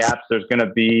be gaps. There's going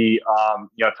to be,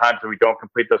 times that we don't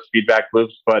complete those feedback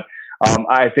loops. But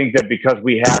I think that because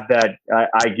we have that,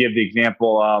 I give the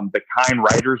example, the kind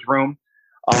writers room,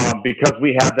 because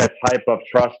we have that type of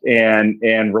trust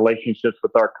and relationships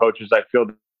with our coaches. I feel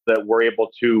that we're able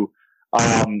to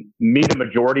meet a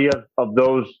majority of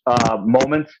those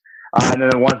moments. And then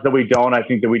the ones that we don't, I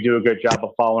think that we do a good job of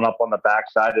following up on the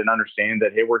backside and understanding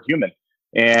that, hey, we're human,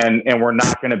 and we're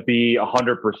not going to be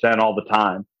 100% all the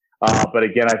time. But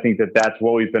again, I think that that's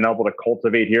what we've been able to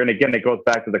cultivate here. And again, it goes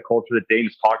back to the culture that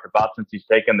Dane's talked about since he's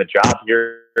taken the job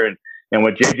here, and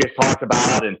what Jay just talked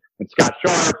about, and Scott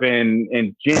Sharp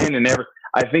and Jin and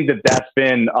I think that that's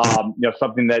been,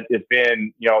 something that has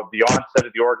been, the onset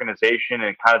of the organization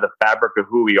and kind of the fabric of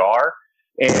who we are.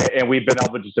 And we've been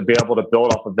able to be able to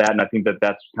build off of that. And I think that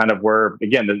that's kind of where,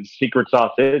 again, the secret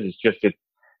sauce is. It's just, it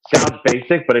sounds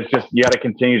basic, but it's just, you got to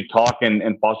continue to talk and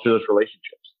foster those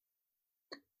relationships.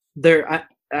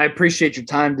 I appreciate your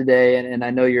time today. And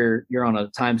I know you're on a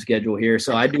time schedule here.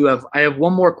 So I have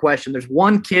one more question. There's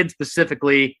one kid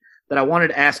specifically that I wanted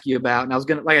to ask you about. And I was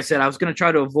going to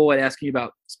try to avoid asking you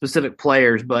about specific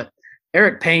players, but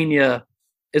Eric Pena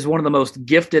is one of the most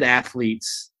gifted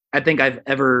athletes I think I've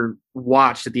ever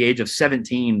watched at the age of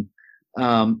 17,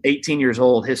 18 years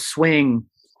old. His swing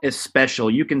is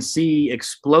special. You can see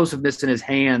explosiveness in his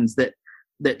hands that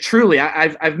truly,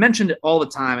 I've mentioned it all the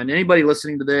time. And anybody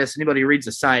listening to this, anybody who reads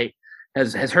the site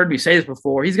has heard me say this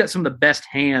before. He's got some of the best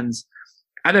hands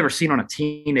I've ever seen on a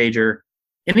teenager.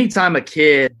 Anytime a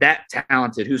kid that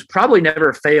talented, who's probably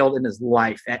never failed in his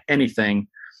life at anything,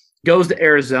 goes to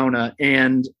Arizona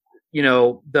and,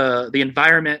 the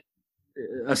environment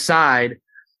aside,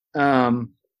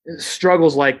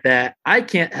 struggles like that, I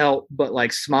can't help but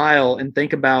like smile and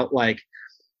think about like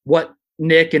what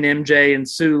Nick and MJ and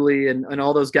Sully and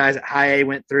all those guys at High A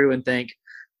went through, and think,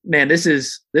 man, this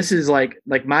is like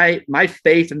my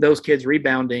faith in those kids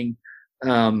rebounding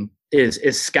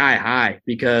is sky high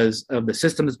because of the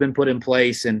system that's been put in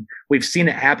place, and we've seen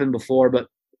it happen before. But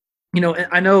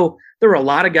I know there were a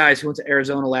lot of guys who went to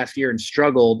Arizona last year and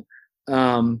struggled.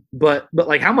 But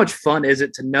like, how much fun is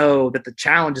it to know that the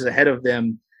challenge is ahead of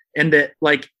them, and that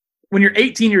like when you're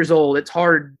 18 years old, it's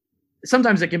hard.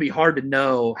 Sometimes it can be hard to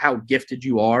know how gifted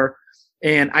you are.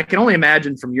 And I can only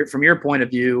imagine from your point of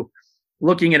view,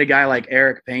 looking at a guy like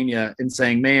Eric Pena and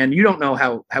saying, man, you don't know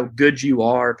how good you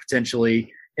are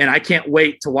potentially. And I can't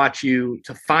wait to watch you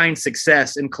to find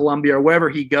success in Columbia or wherever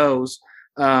he goes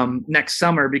next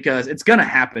summer, because it's going to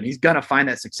happen. He's going to find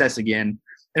that success again.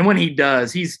 And when he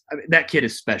does, that kid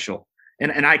is special.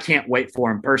 And I can't wait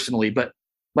for him personally. But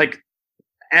like,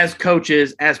 as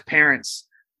coaches, as parents,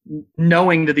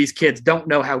 knowing that these kids don't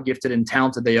know how gifted and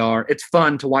talented they are, it's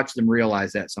fun to watch them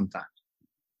realize that sometimes.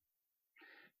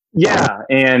 Yeah.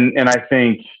 And I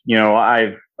think,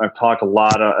 I've talked a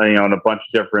lot in a bunch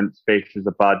of different spaces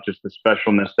about just the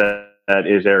specialness that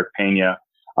is Eric Pena.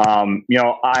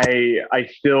 I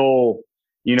still,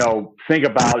 think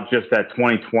about just that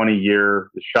 2020 year,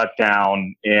 the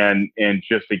shutdown, and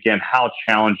just again, how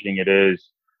challenging it is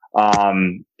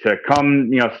to come,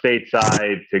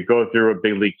 stateside, to go through a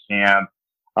big league camp,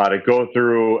 to go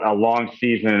through a long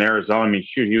season in Arizona. I mean,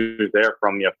 shoot, he was there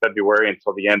from February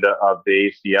until the end of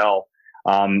the ACL.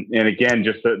 And again,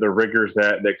 just the rigors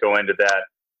that go into that.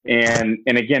 And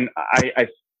again, I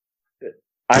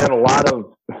have a lot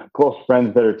of close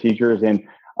friends that are teachers, and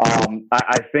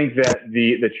I think that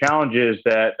the challenges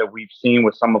that we've seen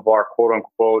with some of our quote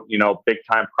unquote, big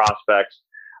time prospects,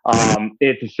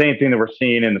 it's the same thing that we're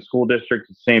seeing in the school districts.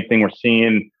 It's the same thing we're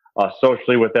seeing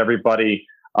socially with everybody.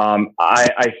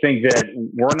 I think that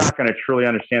we're not going to truly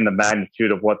understand the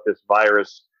magnitude of what this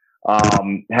virus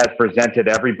has presented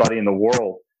everybody in the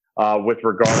world with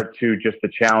regard to just the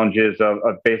challenges of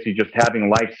basically just having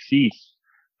life cease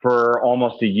for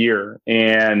almost a year.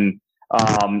 And,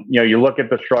 you look at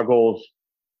the struggles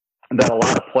that a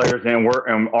lot of players and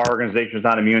our organization is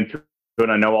not immune to,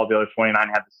 and I know all the other 29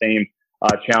 have the same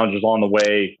challenges along the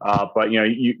way. But,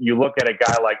 you look at a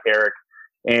guy like Eric,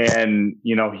 and,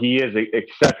 he is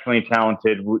exceptionally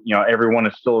talented. Everyone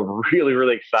is still really,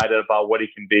 really excited about what he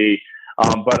can be.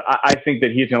 But I think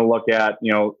that he's going to look at,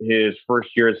 his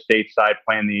first year at stateside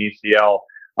playing the ACL.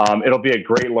 It'll be a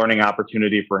great learning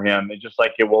opportunity for him. And just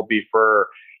like it will be for,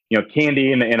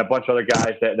 Candy and a bunch of other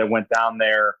guys that went down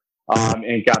there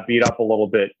and got beat up a little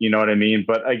bit. You know what I mean?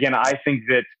 But again, I think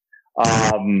that,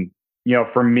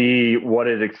 for me, what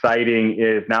is exciting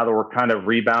is now that we're kind of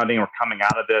rebounding or coming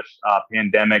out of this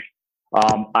pandemic,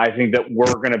 I think that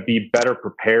we're going to be better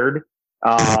prepared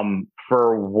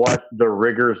for what the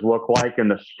rigors look like and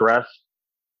the stress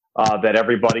that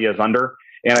everybody is under.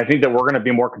 And I think that we're going to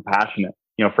be more compassionate,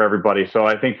 for everybody. So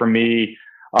I think for me,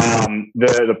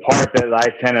 the part that I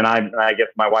tend, and I guess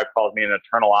my wife calls me an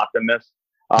eternal optimist,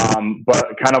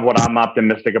 but kind of what I'm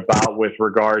optimistic about with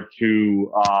regard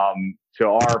to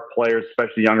our players,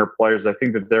 especially younger players, I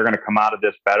think that they're going to come out of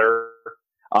this better,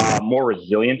 more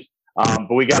resilient.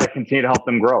 But we got to continue to help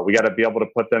them grow. We got to be able to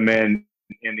put them in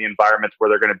the environments where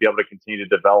they're going to be able to continue to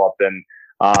develop. And,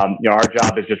 our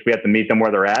job is just, we have to meet them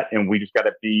where they're at, and we just got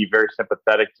to be very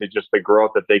sympathetic to just the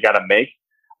growth that they got to make.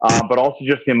 But also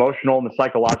just the emotional and the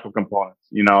psychological components,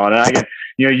 and again,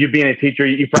 you being a teacher,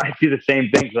 you probably see the same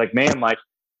things, like, man, like,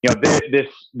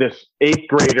 this 8th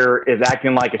grader is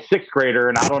acting like a 6th grader,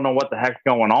 and I don't know what the heck's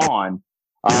going on.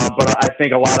 But I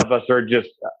think a lot of us are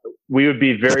we would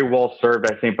be very well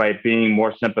served, I think, by being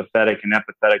more sympathetic and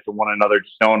empathetic to one another,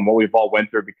 just knowing what we've all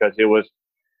went through, because it was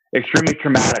extremely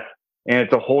traumatic. And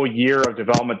it's a whole year of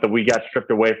development that we got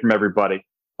stripped away from everybody.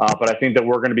 But I think that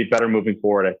we're going to be better moving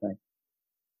forward, I think.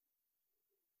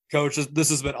 Coach, this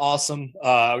has been awesome.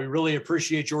 We really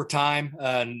appreciate your time,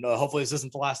 and hopefully this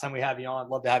isn't the last time we have you on. I'd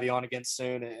love to have you on again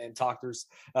soon and talk through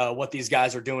what these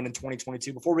guys are doing in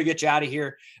 2022. Before we get you out of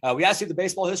here, we asked you the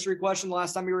baseball history question the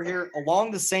last time you were here. Along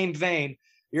the same vein,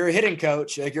 You're a hitting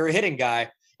coach. Like, you're a hitting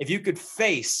guy. If you could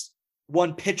face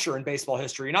one pitcher in baseball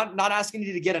history, not asking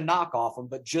you to get a knock off them,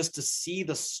 but just to see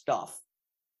the stuff,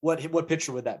 what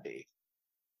pitcher would that be?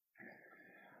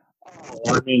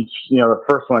 I mean, the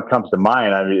first one that comes to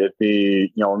mind, I mean, it'd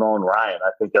be, Nolan Ryan. I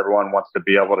think everyone wants to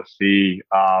be able to see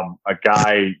a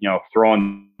guy,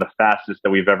 throwing the fastest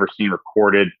that we've ever seen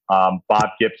recorded. Bob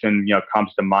Gibson,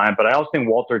 comes to mind, but I also think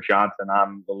Walter Johnson.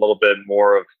 I'm a little bit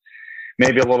more of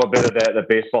maybe a little bit of the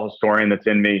baseball historian that's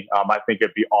in me. I think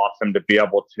it'd be awesome to be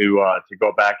able to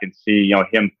go back and see,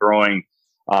 him throwing,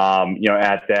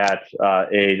 at that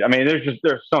age. I mean,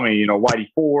 there's so many, Whitey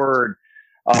Ford,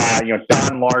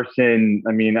 Don Larson.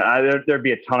 I mean, there'd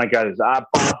be a ton of guys. Bob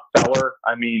Feller.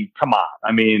 I mean, come on.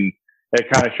 I mean, it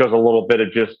kind of shows a little bit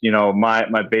of just,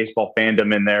 my baseball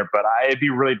fandom in there, but it'd be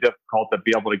really difficult to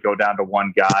be able to go down to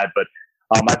one guy. But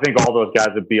I think all those guys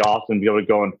would be awesome to be able to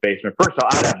go and face me. First of all,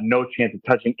 I'd have no chance of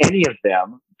touching any of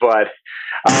them, but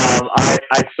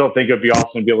I still think it'd be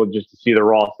awesome to be able just to see the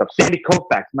raw stuff. Sandy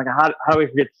Koufax. I'm like, how do we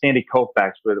forget Sandy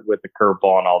Koufax with the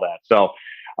curveball and all that? So,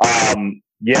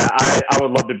 yeah, I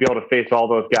would love to be able to face all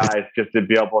those guys just to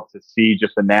be able to see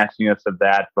just the nastiness of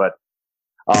that. But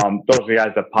those are the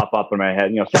guys that pop up in my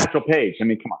head. Satchel Paige. I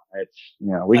mean, come on. It's,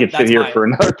 we could sit here for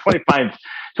another 25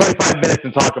 minutes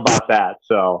and talk about that.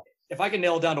 So if I can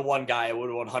nail it down to one guy, it would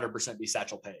 100% be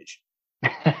Satchel Paige.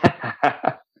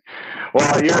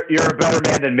 Well, you're a better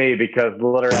man than me, because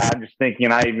literally I'm just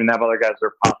thinking I even have other guys that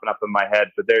are popping up in my head,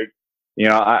 but they're,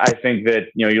 I think that,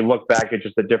 you look back at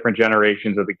just the different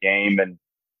generations of the game and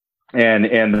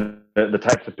the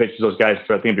types of pitches those guys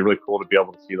throw. I think it'd be really cool to be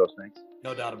able to see those things.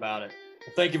 No doubt about it.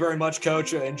 Well, thank you very much,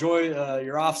 Coach. Enjoy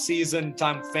your off-season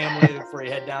time with family before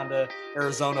you head down to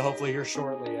Arizona, hopefully here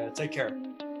shortly. Take care.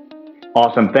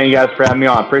 Awesome. Thank you guys for having me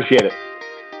on. Appreciate it.